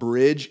a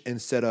bridge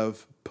instead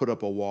of put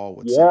up a wall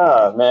with Yeah,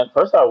 somebody. man.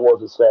 First, I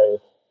want to say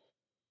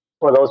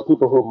for those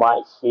people who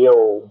might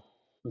feel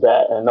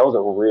that, and those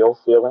are real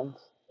feelings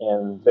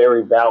and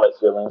very valid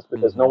feelings,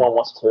 because no Mm-hmm. one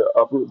wants to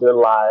uproot their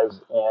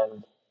lives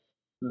and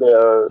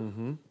their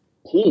Mm-hmm.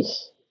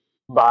 peace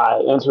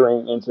by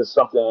entering into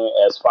something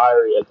as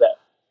fiery as that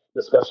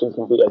discussion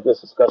can be, as this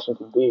discussion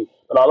can be.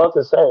 But I love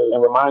to say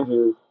and remind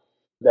you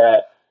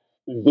that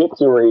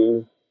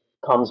victory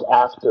comes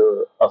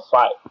after a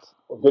fight.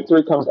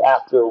 Victory comes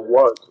after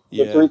work.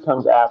 Yeah, Victory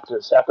comes after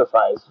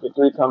sacrifice.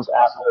 Victory comes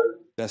after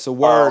that's a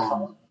word.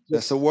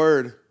 That's a just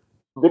word.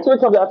 victory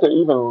comes after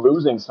even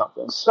losing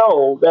something.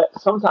 So that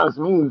sometimes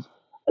means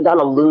I got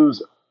to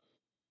lose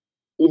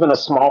even a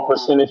small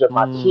percentage of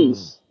my Mm.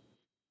 peace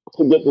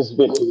to get this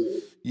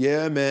victory.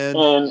 Yeah, man.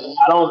 And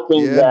I don't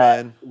think Yeah,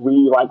 that man.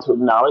 we like to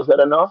acknowledge that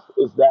enough.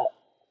 Is that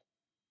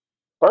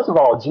first of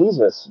all,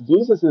 Jesus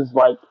is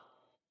like,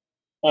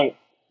 hey,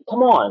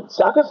 come on,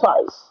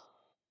 sacrifice.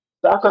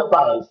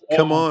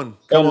 Come on.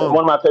 Come And on.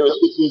 one of my favorite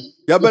scriptures,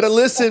 Y'all better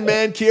listen,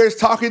 man. Kier's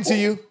talking to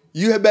you.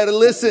 You had better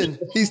listen.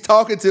 He's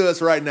talking to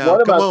us right now.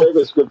 one of Come my on.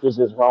 favorite scriptures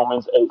is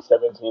Romans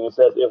 8:17. It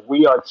says, "If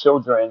we are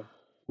children,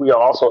 we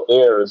are also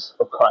heirs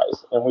of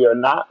Christ, and we are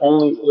not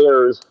only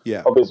heirs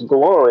Yeah. of His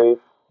glory,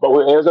 but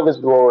we're heirs of His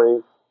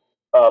glory,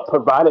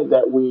 provided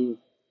that we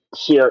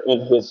share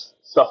in His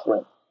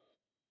suffering."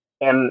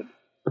 And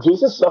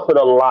Jesus suffered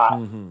a lot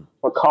Mm-hmm.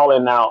 for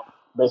calling out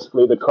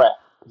basically the crap.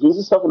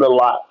 Jesus suffered a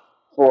lot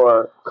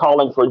for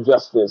calling for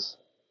justice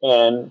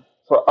and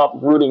for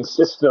uprooting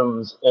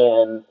systems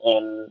and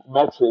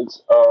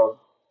metrics of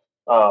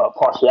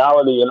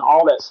partiality and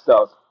all that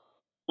stuff.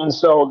 And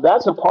so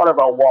that's a part of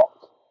our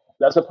walk.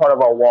 That's a part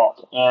of our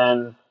walk.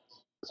 And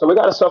so we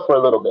got to suffer a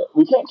little bit.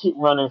 We can't keep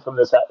running from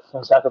this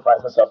from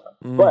sacrifice and suffering.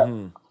 But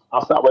Mm-hmm.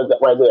 I'll stop with that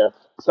right there.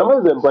 Some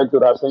of the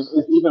breakthrough I've seen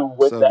is even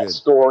with So that good.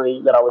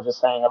 story that I was just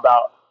saying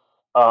about.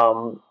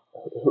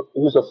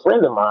 Who's a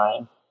friend of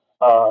mine.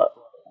 Uh,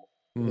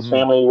 his Mm-hmm.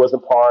 family was a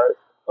part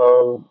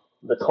of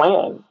the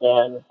Klan,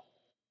 and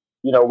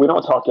we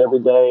don't talk every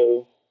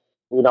day.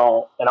 We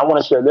don't, and I want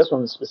to share this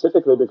one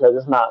specifically because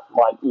it's not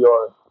like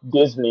your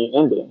Disney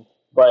ending,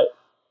 but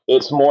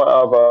it's more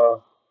of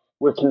a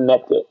we're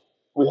connected.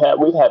 We've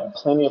had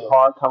plenty of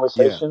hard Yeah.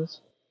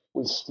 conversations.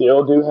 We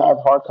still do have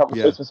hard Yeah.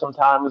 conversations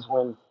sometimes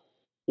when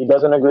he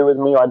doesn't agree with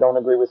me or I don't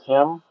agree with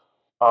him.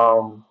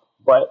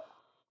 But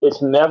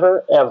it's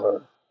never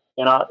ever,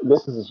 and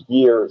this is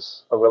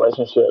years of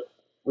relationship.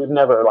 We've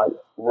never like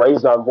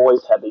raised our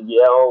voice, had to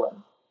yell,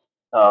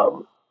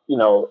 and you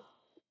know,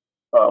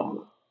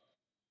 um,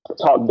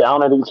 talk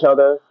down at each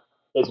other.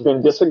 It's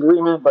been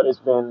disagreement, but it's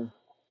been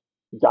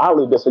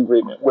godly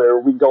disagreement where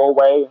we go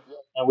away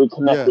and we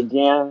connect Yeah.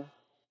 again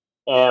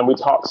and we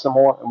talk some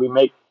more and we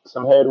make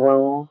some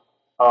headroom.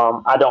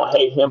 I don't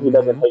hate him; he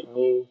doesn't Mm-hmm. hate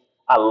me.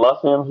 I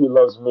love him; he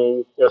loves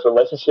me. There's a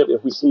relationship.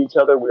 If we see each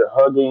other, we're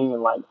hugging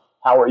and like,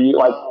 "How are you?"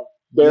 Like,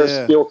 there's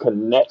Yeah. still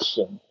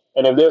connection.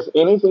 And if there's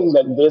anything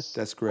that this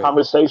That's great.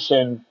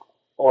 conversation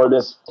or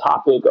this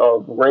topic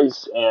of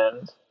race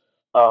and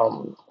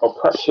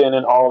oppression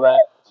and all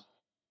that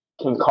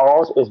can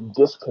cause is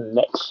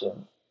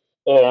disconnection.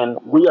 And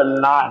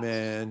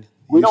Man,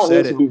 we you don't need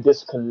said to it. be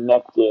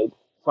disconnected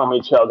from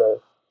each other.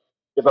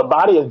 If a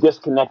body is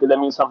disconnected, that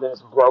means something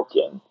is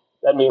broken.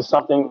 That means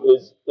something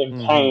is in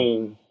Mm-hmm.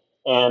 pain.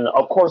 And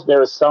of course,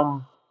 there is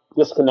some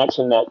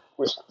disconnection that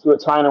we're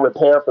trying to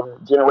repair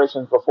from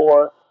generations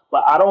before.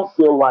 But I don't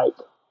feel like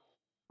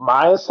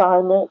my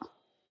assignment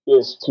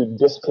is to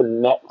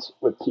disconnect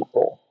with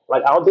people.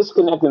 Like, I'll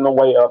disconnect in the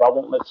way of I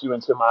won't let you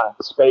into my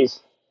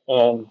space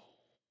and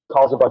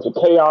cause a bunch of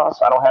chaos.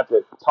 I don't have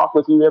to talk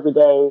with you every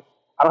day.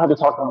 I don't have to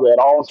talk to you at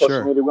all on social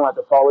Sure. media. We don't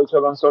have to follow each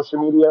other on social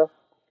media.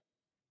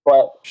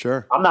 But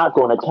Sure. I'm not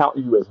going to count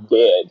you as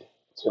dead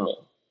to me.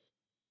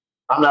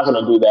 I'm not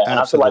going to do that. And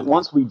I feel like Absolutely.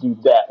 once we do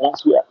that,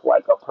 once we act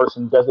like a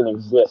person doesn't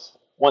exist,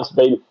 once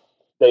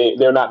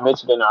they're not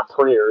mentioned in our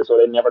prayers or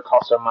they never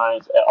cross our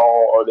minds at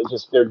all or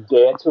they're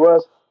dead to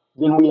us,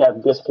 then we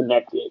have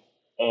disconnected.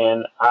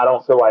 And I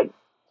don't feel like,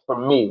 for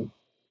me,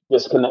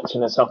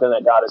 disconnection is something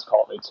that God has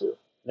called me to.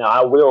 Now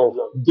I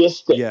will Yeah.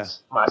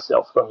 distance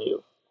myself from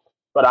you,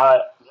 but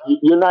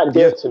you're not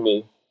Yeah. dead to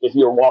me if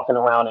you're walking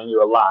around and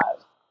you're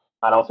alive.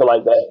 I don't feel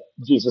like that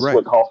Jesus Right.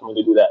 would call for me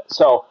to do that.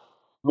 So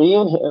me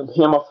and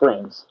him are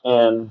friends,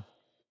 and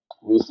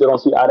we still don't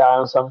see eye to eye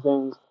on some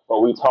things, but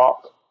we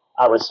talk.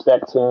 I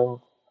respect him.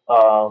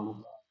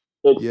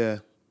 It's Yeah.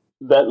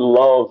 that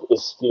love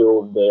is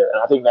still there,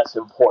 and I think that's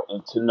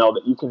important to know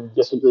that you can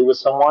disagree with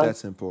someone,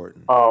 That's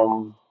important.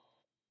 um,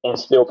 and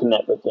still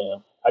connect with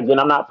them. Again,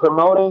 I'm not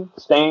promoting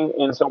staying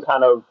in some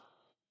kind of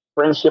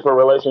friendship or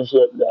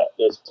relationship that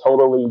is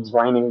totally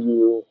draining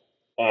you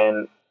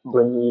and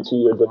bringing you to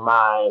your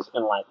demise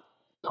and like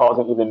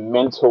causing even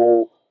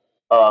mental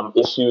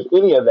issues,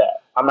 any of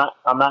that. I'm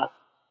not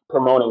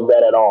promoting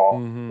that at all.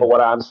 Mm-hmm. But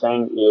what I'm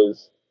saying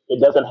is it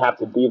doesn't have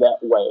to be that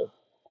way.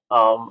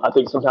 I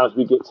think sometimes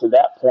we get to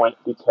that point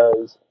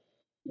because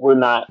we're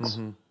not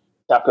Mm-hmm.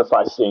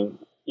 sacrificing,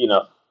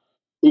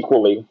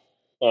 equally,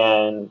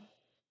 and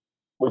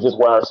we just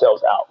wear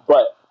ourselves out.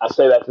 But I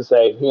say that to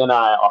say he and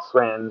I are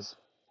friends.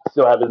 I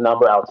still have his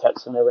number. I'll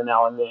text him every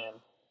now and then,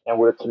 and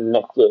we're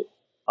connected.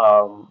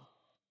 Um,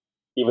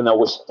 Even though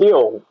we're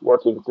still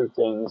working through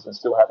things and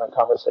still having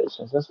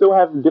conversations and still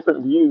having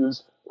different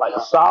views, like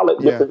solid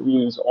Yeah. different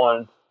views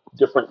on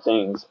different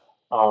things.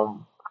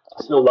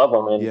 I still love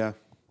him, and Yeah.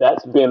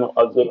 that's been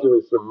a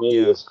victory for me.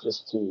 Yeah. Is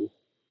just to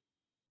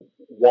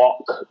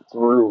walk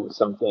through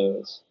some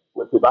things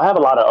with people. I have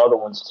a lot of other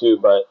ones too,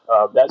 but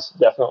that's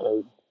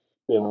definitely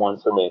been one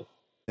for me.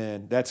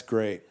 Man, that's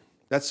great.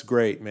 That's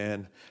great,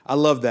 man. I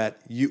love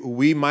that.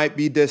 We might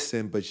be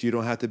distant, but you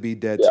don't have to be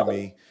dead to Yeah,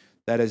 me.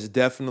 That is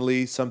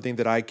definitely something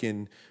that I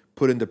can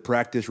put into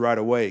practice right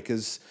away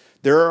because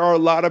there are a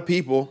lot of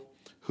people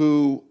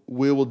who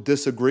we will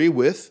disagree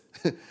with.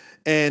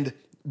 and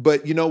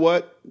but you know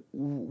what?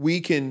 We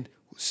can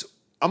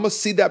I'm gonna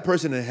see that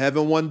person in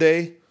heaven one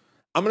day.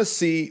 I'm gonna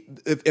see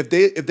if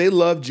they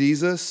love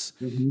Jesus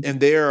hmm, and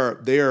they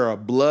are a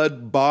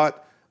blood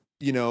bought,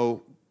 you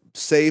know,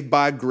 saved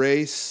by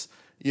grace,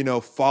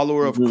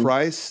 follower of hmm.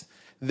 Christ,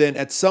 then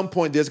at some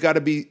point there's got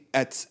to be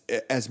at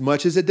as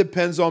much as it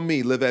depends on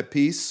me, live at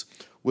peace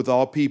with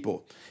all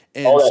people.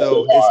 Oh, And that's so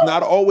so it's hard.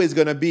 not always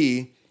going to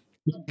be,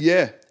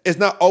 yeah, it's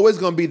not always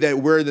going to be that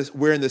we're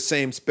in the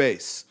same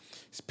space.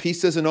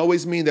 Peace doesn't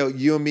always mean that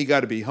you and me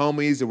got to be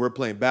homies and we're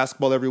playing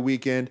basketball every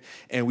weekend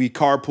and we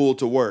carpool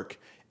to work.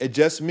 It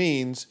just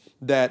means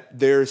that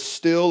there's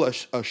still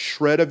a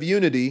shred of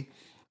unity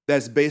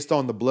that's based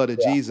on the blood of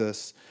Yeah,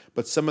 Jesus.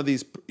 But some of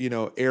these,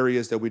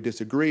 areas that we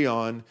disagree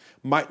on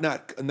might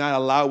not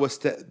allow us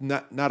to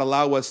not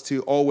allow us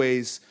to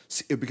always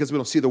because we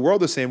don't see the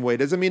world the same way.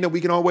 Doesn't mean that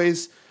we can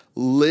always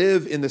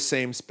live in the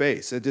same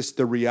space. It's just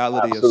the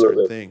reality of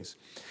certain absolutely. things.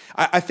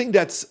 I think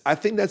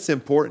that's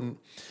important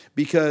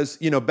because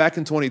back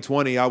in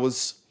 2020, I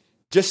was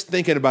just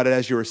thinking about it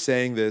as you were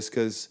saying this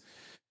because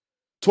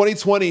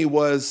 2020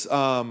 was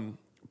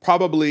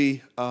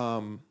probably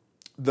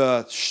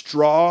the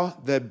straw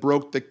that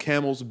broke the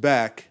camel's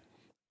back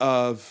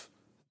of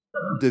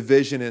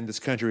division in this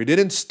country. It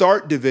didn't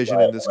start division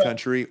Right, in this right.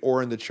 country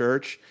or in the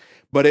church,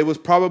 but it was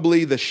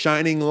probably the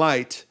shining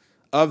light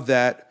of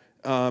that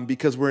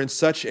because we're in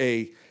such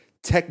a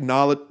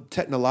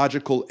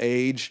technological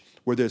age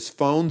where there's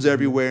phones Hmm.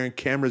 everywhere and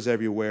cameras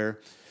everywhere.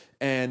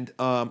 And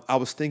I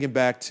was thinking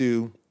back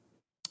to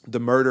the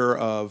murder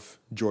of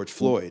George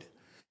Floyd.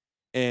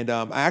 And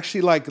I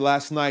actually like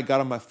last night got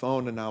on my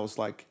phone and I was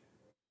like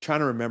trying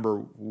to remember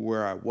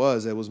where I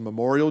was. It was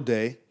Memorial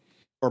Day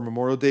or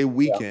Memorial Day Yeah.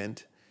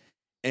 weekend,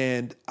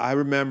 and I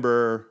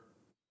remember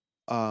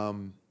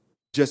um,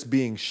 just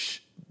being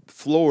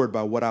floored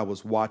by what I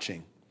was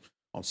watching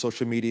on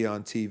social media,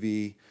 on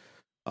TV.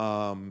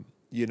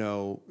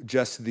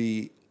 Just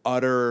the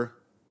utter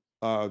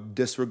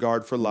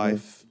disregard for Hmm.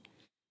 life.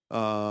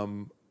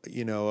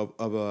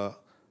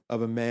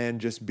 Of a man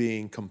just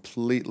being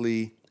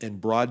completely in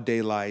broad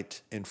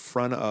daylight in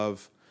front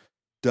of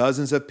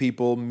dozens of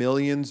people,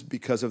 millions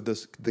because of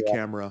the Yeah.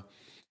 camera,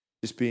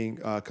 just being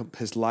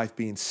his life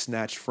being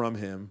snatched from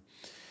him.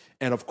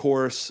 And of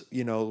course,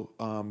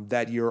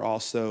 that year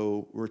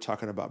also we're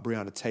talking about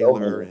Breonna So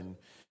Taylor many. and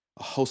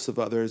a host of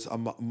others,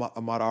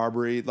 Ahmaud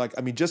Arbery, like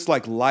I mean, just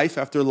like life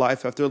after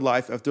life after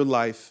life after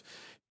life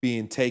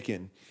being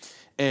taken.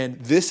 And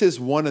this is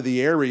one of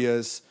the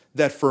areas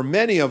that for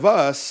many of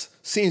us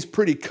seems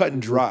pretty cut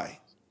and Hmm. dry.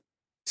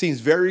 Seems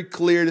very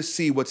clear to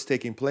see what's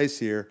taking place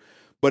here,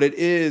 but it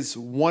is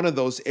one of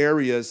those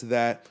areas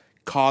that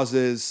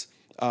causes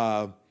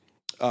a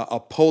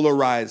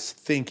polarized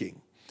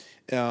thinking.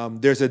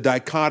 There's a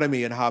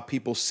dichotomy in how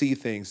people see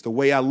things. The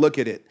way I look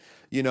at it,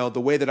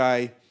 the way that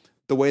I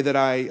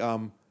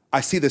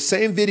see the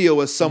same video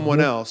as someone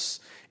Hmm. else,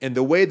 and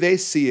the way they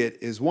see it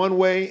is one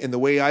way, and the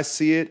way I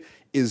see it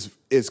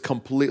is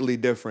completely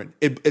different.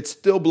 It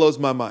still blows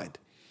my mind.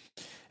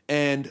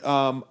 And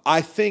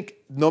I think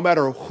no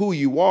matter who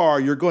you are,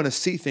 you're going to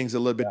see things a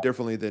little bit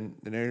differently than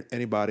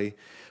anybody.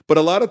 But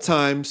a lot of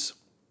times,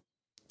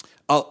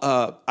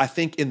 I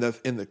think in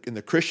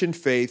the Christian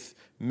faith,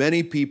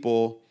 many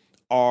people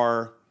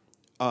are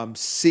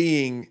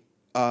seeing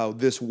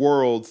this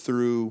world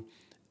through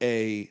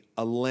a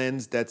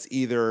lens that's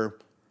either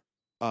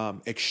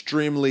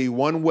extremely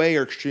one way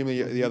or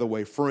extremely the Hmm. other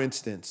way. For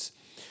instance,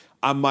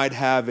 I might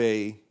have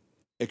a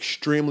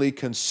extremely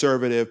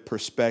conservative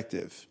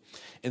perspective.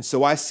 And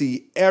so I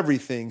see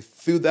everything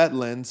through that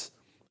lens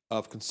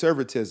of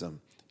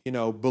conservatism.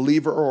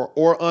 Believer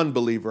or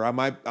unbeliever. I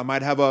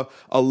might have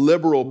a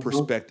liberal Hmm.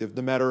 perspective,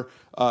 no matter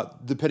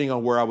depending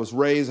on where I was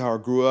raised, how I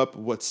grew up,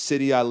 what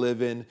city I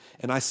live in,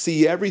 and I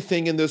see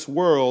everything in this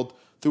world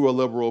through a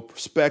liberal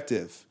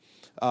perspective.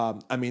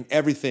 I mean,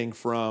 everything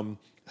from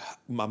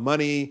my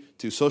money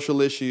to social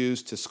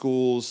issues to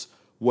schools,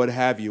 what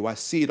have you. I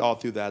see it all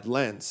through that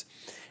lens.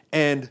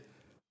 And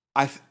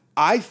I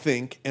I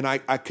think, and I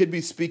could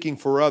be speaking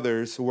for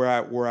others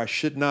where I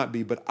should not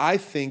be, but I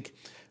think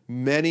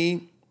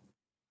many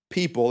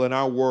people in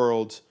our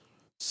world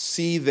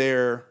see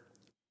their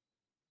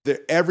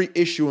every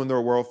issue in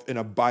their world in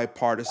a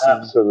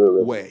bipartisan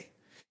Absolutely. way.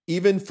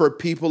 Even for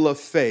people of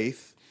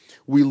faith,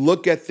 we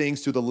look at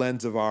things through the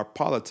lens of our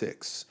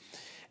politics.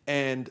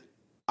 And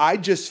I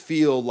just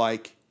feel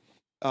like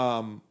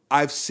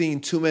I've seen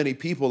too many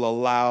people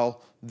allow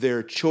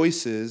their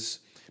choices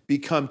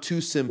become too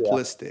Yeah.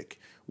 simplistic,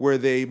 where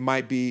they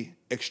might be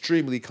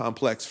extremely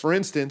complex. For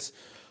instance,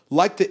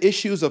 like the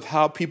issues of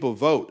how people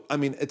vote. I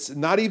mean, it's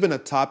not even a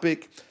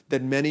topic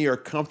that many are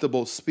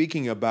comfortable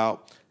speaking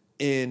about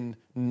in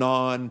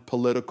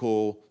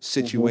non-political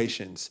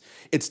situations.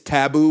 It's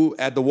taboo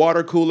at the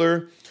water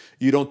cooler.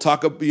 You don't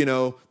talk,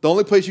 the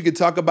only place you can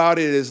talk about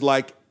it is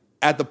like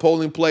at the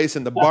polling place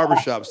and the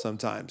barbershop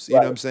sometimes. You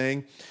know what I'm Right.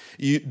 saying?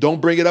 You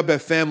don't bring it up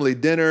at family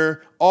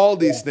dinner, all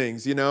these Yeah.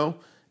 things,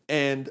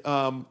 And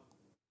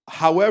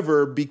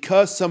however,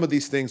 because some of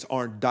these things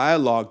aren't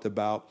dialogued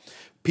about,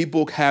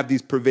 people have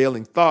these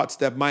prevailing thoughts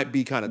that might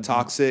be kind of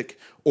toxic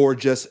or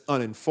just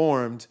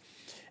uninformed.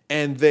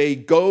 And they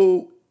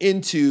go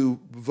into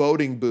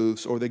voting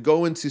booths or they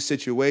go into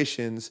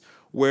situations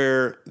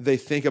where they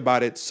think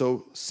about it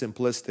so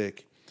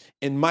simplistic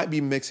and might be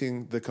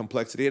mixing the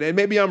complexity. And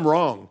maybe I'm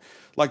wrong.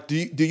 Like, do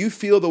you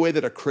feel the way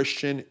that a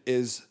Christian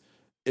is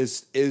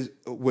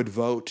would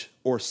vote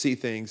or see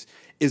things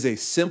is a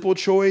simple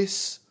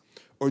choice,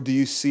 or do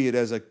you see it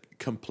as a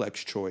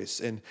complex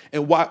choice? And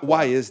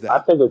why is I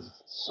that? think it's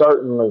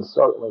certainly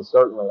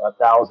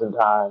 1,000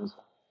 times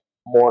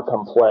more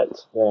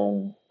complex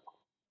than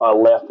a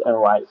left and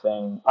right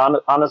thing.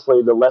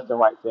 Honestly, the left and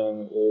right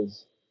thing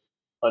is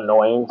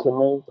annoying to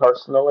me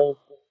personally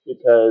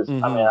because I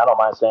mean Mm-hmm. I don't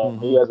mind saying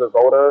Mm-hmm. me as a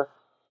voter,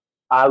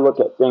 I look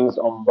at things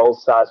on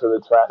both sides of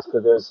the tracks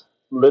because there's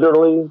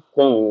literally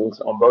things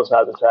on both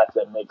sides of the tracks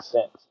that make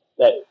sense.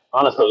 That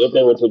honestly, if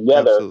they were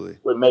together, Absolutely.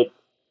 would make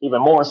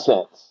even more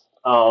sense.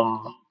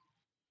 So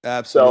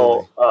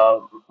Absolutely.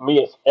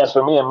 me, as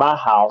for me in my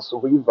house,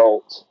 we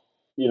vote.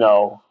 You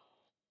know,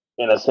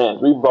 in a sense,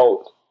 we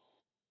vote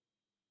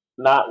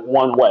not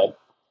one way.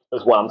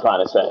 Is what I'm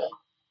trying to say.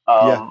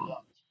 Yeah. Um,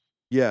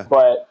 Yeah.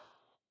 but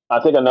I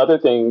think another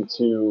thing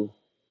to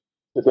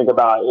think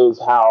about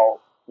is how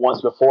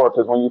once before,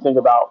 because when you think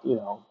about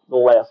the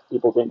left,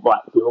 people think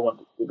black. People want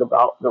to think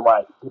about the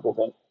right. People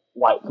think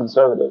white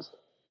conservatives.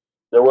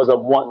 There was a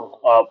one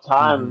Mm-hmm.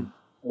 time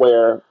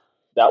where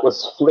that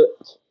was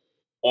flipped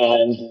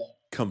and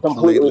completely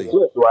Completely.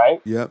 flipped,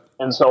 right? Yep.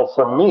 And so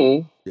for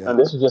me, and Yep.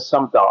 this is just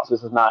some thoughts.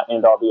 This is not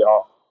end all be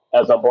all.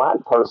 As a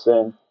black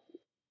person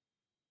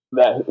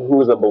that who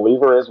is a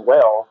believer as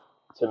well,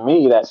 to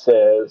me that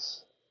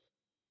says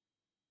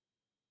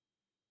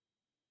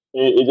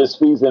it just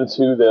feeds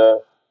into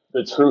the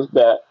truth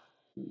that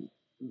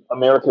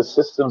America's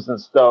systems and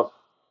stuff,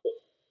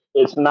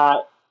 it's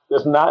not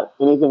there's not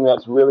anything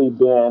that's really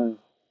been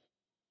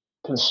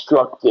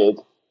constructed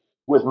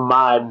with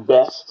my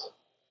best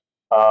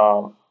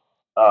um,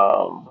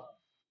 um,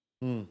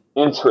 Mm.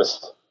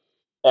 interest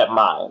at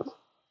mind.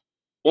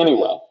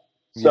 Anyway,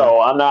 Yeah. so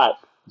I'm not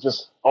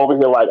just over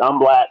here like I'm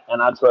black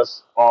and I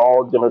trust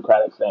all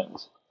democratic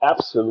things.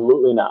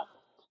 Absolutely not.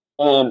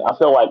 And I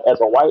feel like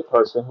as a white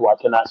person who I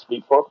cannot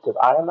speak for because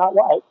I am not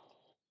white,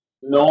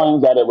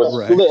 knowing that it was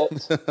Right.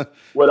 flipped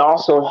would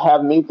also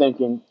have me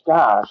thinking,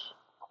 gosh,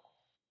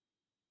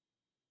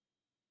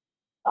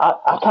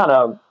 I kind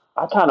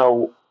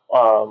of,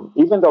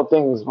 even though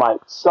things might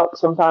suck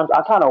sometimes,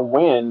 I kind of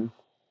win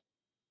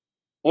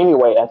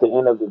anyway at the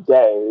end of the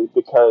day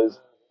because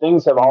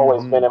things have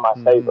always Mm-hmm. been in my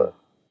Mm-hmm. favor,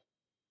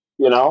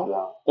 you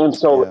know? And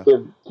so Yeah.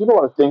 if people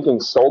are thinking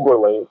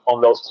soberly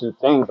on those two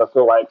things, I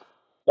feel like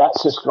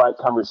that's just right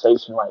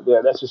conversation right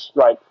there. That's just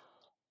like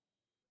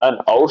an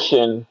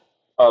ocean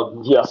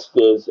of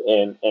justice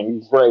and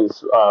grace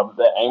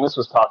that Amos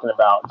was talking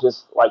about.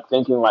 Just like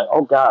thinking like,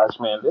 oh gosh,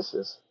 man, this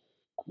is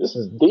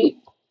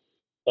deep.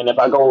 And if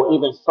I go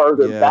even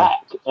further Yeah.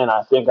 back and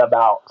I think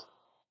about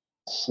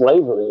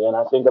slavery and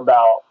I think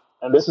about,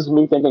 and this is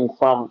me thinking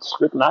from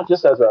script, not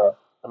just as a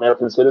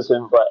American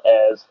citizen, but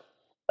as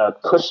a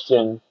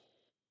Christian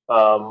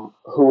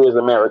who is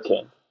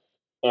American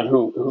and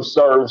who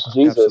serves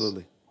Jesus.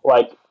 Absolutely.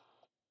 Like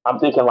I'm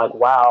thinking like,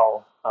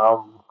 wow,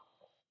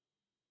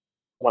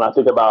 when I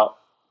think about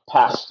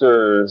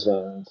pastors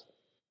and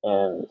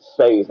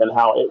faith and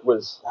how it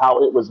was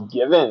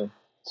given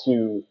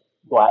to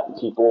black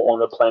people on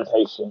the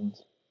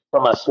plantations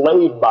from a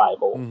slave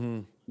Bible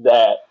Mm-hmm.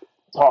 that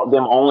taught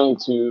them only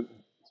to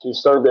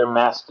serve their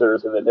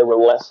masters and that they were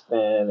less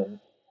than and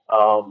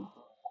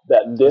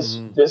that this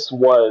Mm-hmm. this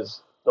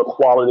was the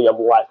quality of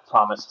life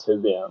promised to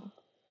them.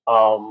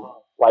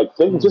 Like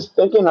Mm. just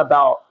thinking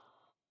about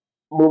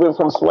moving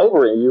from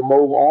slavery, you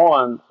move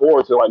on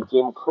forward to like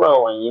Jim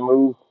Crow, and you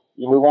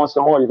move on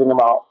some more. You think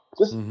about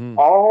just Mm-hmm.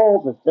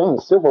 all the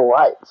things, civil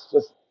rights.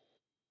 Just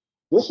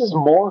this is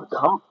more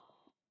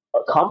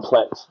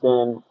complex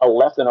than a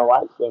left and a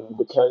right thing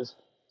because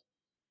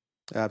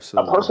a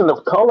Absolutely. person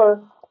of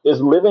color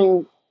is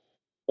living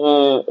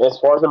in, as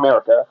far as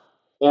America,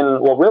 in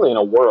well, really in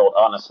a world,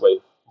 honestly,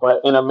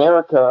 but in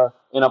America,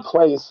 in a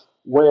place.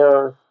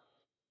 where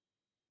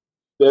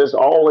there's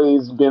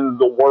always been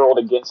the world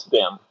against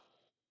them,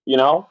 you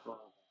know?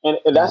 And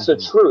that's the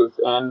Hmm. truth.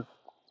 And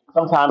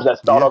sometimes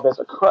that's thought Yeah. of as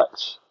a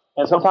crutch.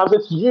 And sometimes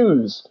it's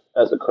used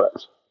as a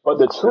crutch. But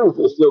the truth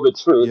is still the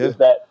truth Yeah. is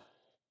that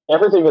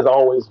everything has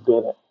always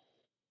been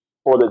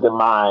for the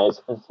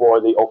demise and for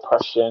the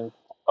oppression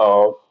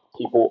of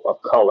people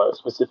of color,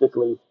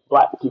 specifically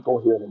black people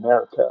here in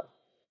America.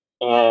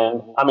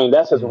 And I mean,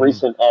 that's as Hmm.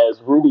 recent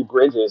as Ruby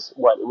Bridges,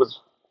 what, it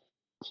was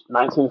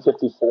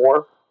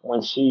 1954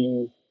 when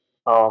she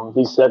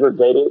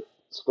desegregated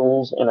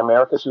schools in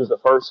America. She was the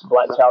first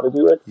black child to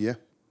do it. Yeah.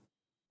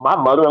 My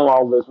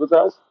mother-in-law lives with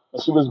us,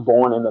 and she was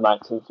born in the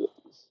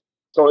 1950s.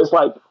 So it's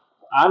like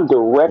I'm Wow.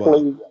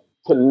 directly Yeah.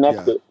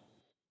 connected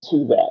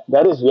to that.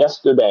 That is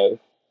yesterday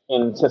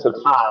in sense of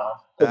time.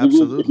 Because if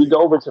you Absolutely.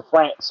 go over to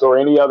France or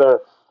any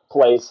other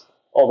place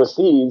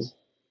overseas,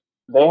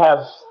 they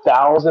have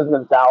thousands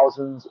and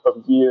thousands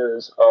of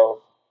years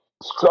of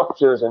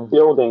structures and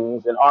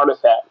buildings and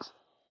artifacts.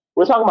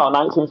 We're talking about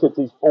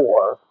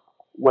 1954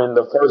 when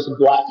the first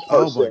black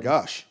Oh my person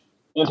gosh.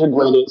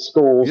 integrated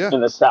schools Yeah.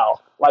 in the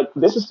South. Like,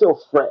 this is still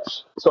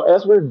fresh. So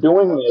as we're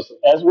doing this,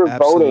 as we're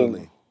voting,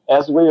 Absolutely.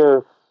 as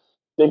we're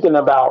thinking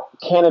about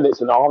candidates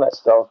and all that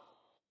stuff,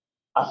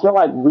 I feel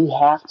like we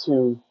have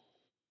to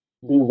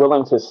be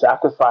willing to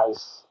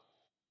sacrifice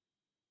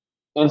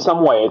in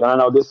some ways. And I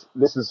know this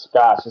is,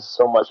 gosh, it's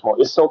so much more.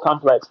 It's so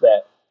complex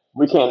that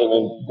we can't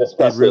even It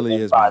discuss it really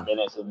in is, five man.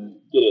 minutes and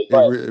get it.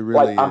 But It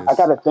like, really I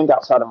got is. to think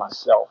outside of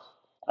myself.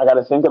 I got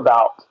to think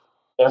about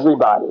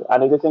everybody. I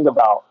need to think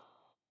about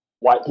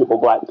white people,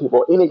 black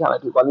people, any kind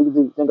of people. I need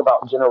to think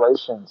about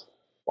generations.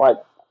 Like,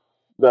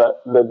 the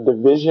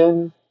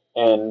division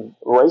and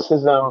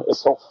racism is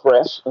so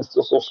fresh and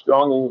still so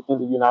strong in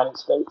the United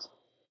States.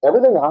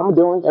 Everything I'm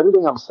doing,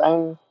 everything I'm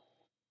saying,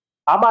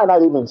 I might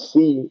not even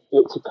see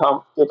it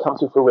come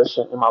to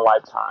fruition in my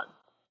lifetime.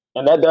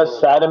 And that does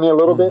sadden me a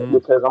little bit Hmm.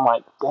 because I'm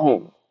like,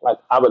 dang, like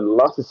I would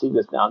love to see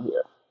this down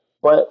here.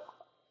 But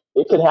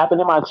it could happen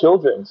in my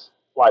children's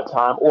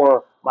lifetime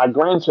or my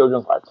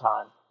grandchildren's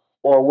lifetime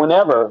or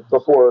whenever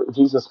before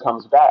Jesus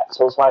comes back.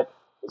 So it's like,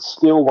 it's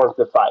still worth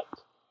the fight,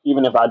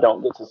 even if I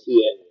don't get to see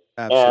it.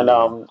 And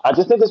Absolutely. I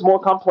just think it's more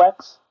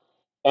complex.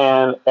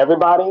 And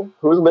everybody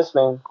who's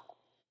listening,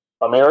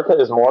 America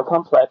is more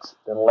complex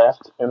than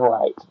left and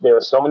right. There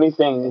are so many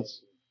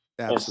things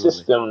and Absolutely.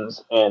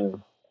 systems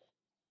and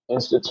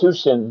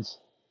institutions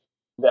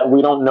that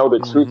we don't know the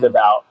truth Hmm.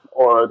 about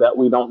or that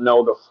we don't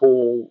know the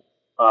full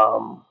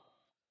um,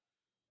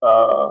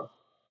 uh,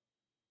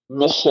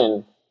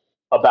 mission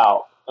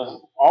about,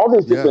 and all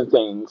these Yeah. different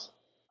things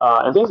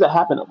and things that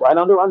happen right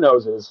under our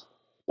noses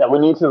that we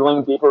need to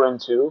lean deeper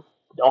into.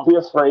 Don't be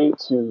afraid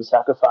to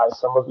sacrifice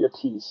some of your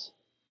peace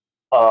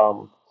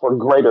for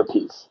greater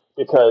peace.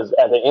 Because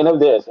at the end of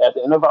this, at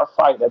the end of our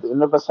fight, at the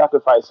end of our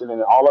sacrificing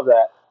and all of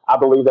that, I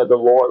believe that the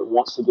Lord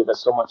wants to give us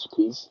so much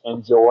peace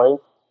and joy,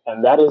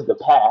 and that is the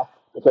path.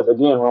 Because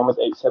again, Romans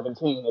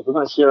 8:17, if we're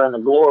going to share in the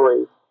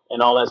glory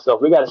and all that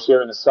stuff, we got to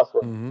share in the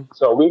suffering. Hmm.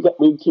 So we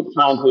keep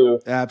trying to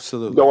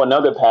Absolutely. go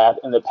another path,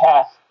 and the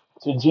path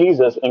to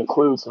Jesus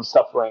includes some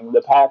suffering.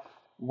 The path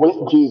with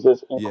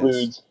Jesus Yes.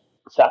 includes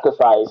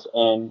sacrifice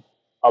and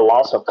a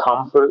loss of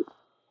comfort.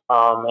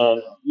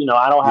 And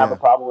I don't have a Yeah.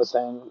 problem with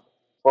saying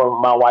for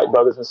my white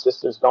brothers and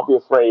sisters, don't be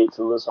afraid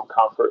to lose some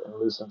comfort and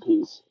lose some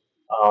peace,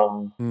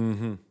 um,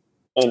 Hmm.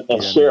 and Yeah,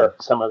 man. share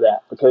some of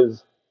that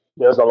because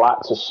there's a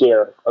lot to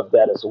share of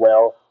that as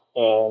well.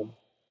 And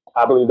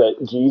I believe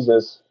that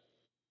Jesus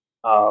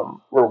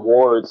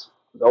rewards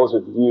those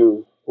of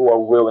you who are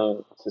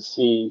willing to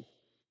see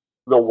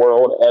the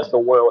world as the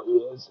world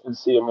is and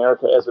see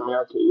America as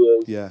America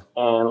is Yeah.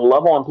 and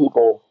love on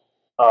people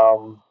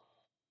um,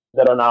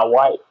 that are not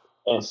white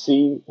and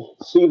see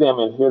them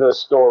and hear their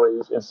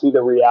stories and see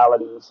the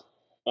realities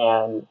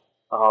and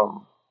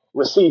um,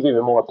 receive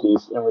even more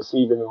peace and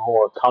receive even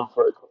more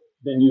comfort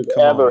than you've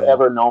Come on, man.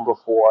 ever known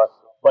before.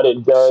 But it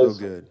So does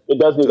good. it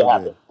does need to So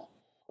happen.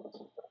 good.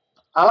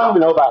 I don't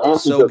even know if I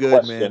answered So your good,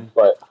 question, man.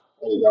 but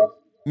there you go.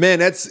 Man,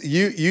 that's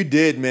you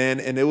did, man,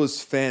 and it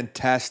was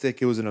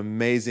fantastic. It was an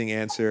amazing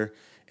answer.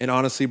 And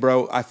honestly,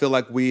 bro, I feel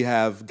like we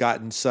have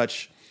gotten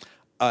such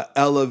a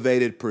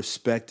elevated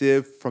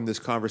perspective from this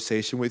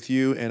conversation with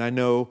you, and I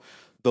know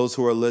those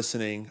who are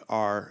listening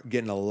are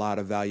getting a lot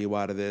of value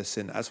out of this.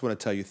 And I just want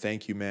to tell you,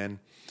 thank you, man.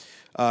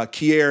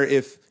 Kier,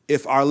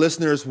 if our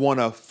listeners want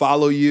to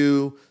follow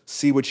you,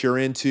 see what you're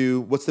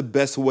into, what's the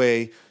best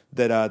way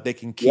that they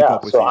can keep Yeah,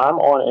 up with so you? I'm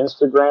on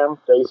Instagram,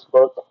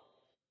 Facebook,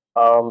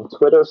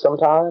 Twitter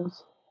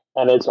sometimes,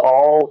 and it's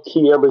all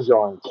Kier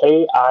Bajoran,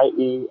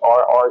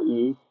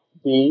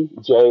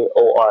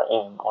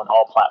 KIERREBJORN on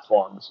all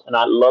platforms. And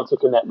I'd love to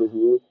connect with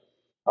you.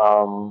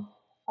 Um,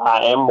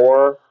 I am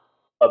more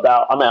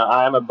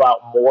I am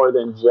about more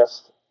than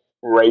just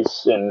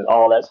race and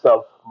all that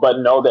stuff, but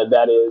know that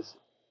that is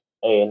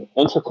an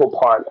integral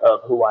part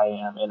of who I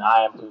am, and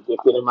I am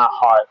convicted in my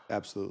heart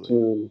Absolutely.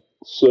 to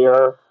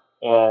share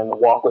and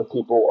walk with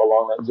people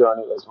along that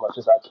journey as much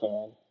as I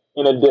can,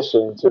 in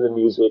addition to the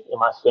music and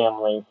my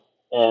family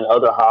and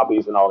other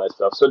hobbies and all that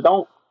stuff. So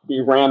don't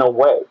be ran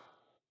away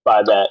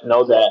by that.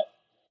 Know that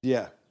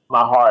Yeah.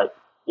 my heart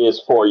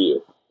is for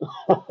you.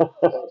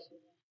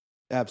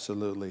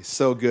 Absolutely.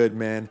 So good,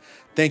 man.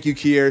 Thank you,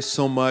 Kier,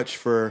 so much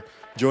for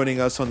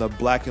joining us on the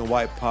Black and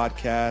White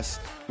podcast.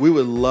 We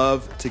would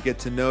love to get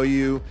to know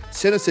you.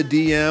 Send us a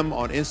DM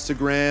on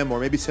Instagram or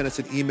maybe send us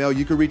an email.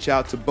 You can reach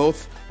out to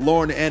both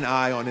Lauren and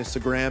I on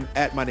Instagram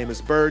at My Name is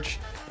Birch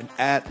and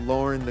at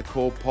Lauren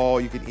Nicole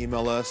Paul. You can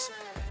email us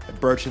at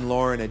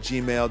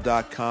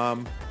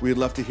birchandlauren@gmail.com. We'd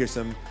love to hear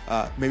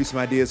maybe some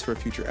ideas for a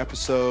future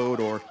episode,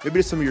 or maybe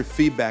just some of your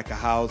feedback of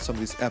how some of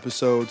these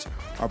episodes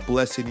are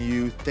blessing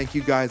you. Thank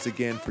you guys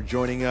again for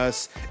joining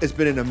us. It's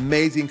been an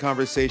amazing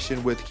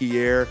conversation with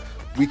Kier.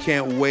 We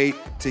can't wait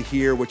to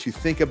hear what you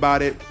think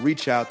about it.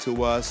 Reach out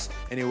to us.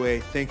 Anyway,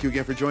 thank you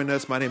again for joining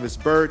us. My name is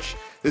Birch.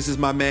 This is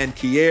my man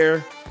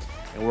Kier,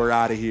 and we're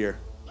out of here.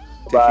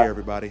 Take care,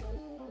 everybody.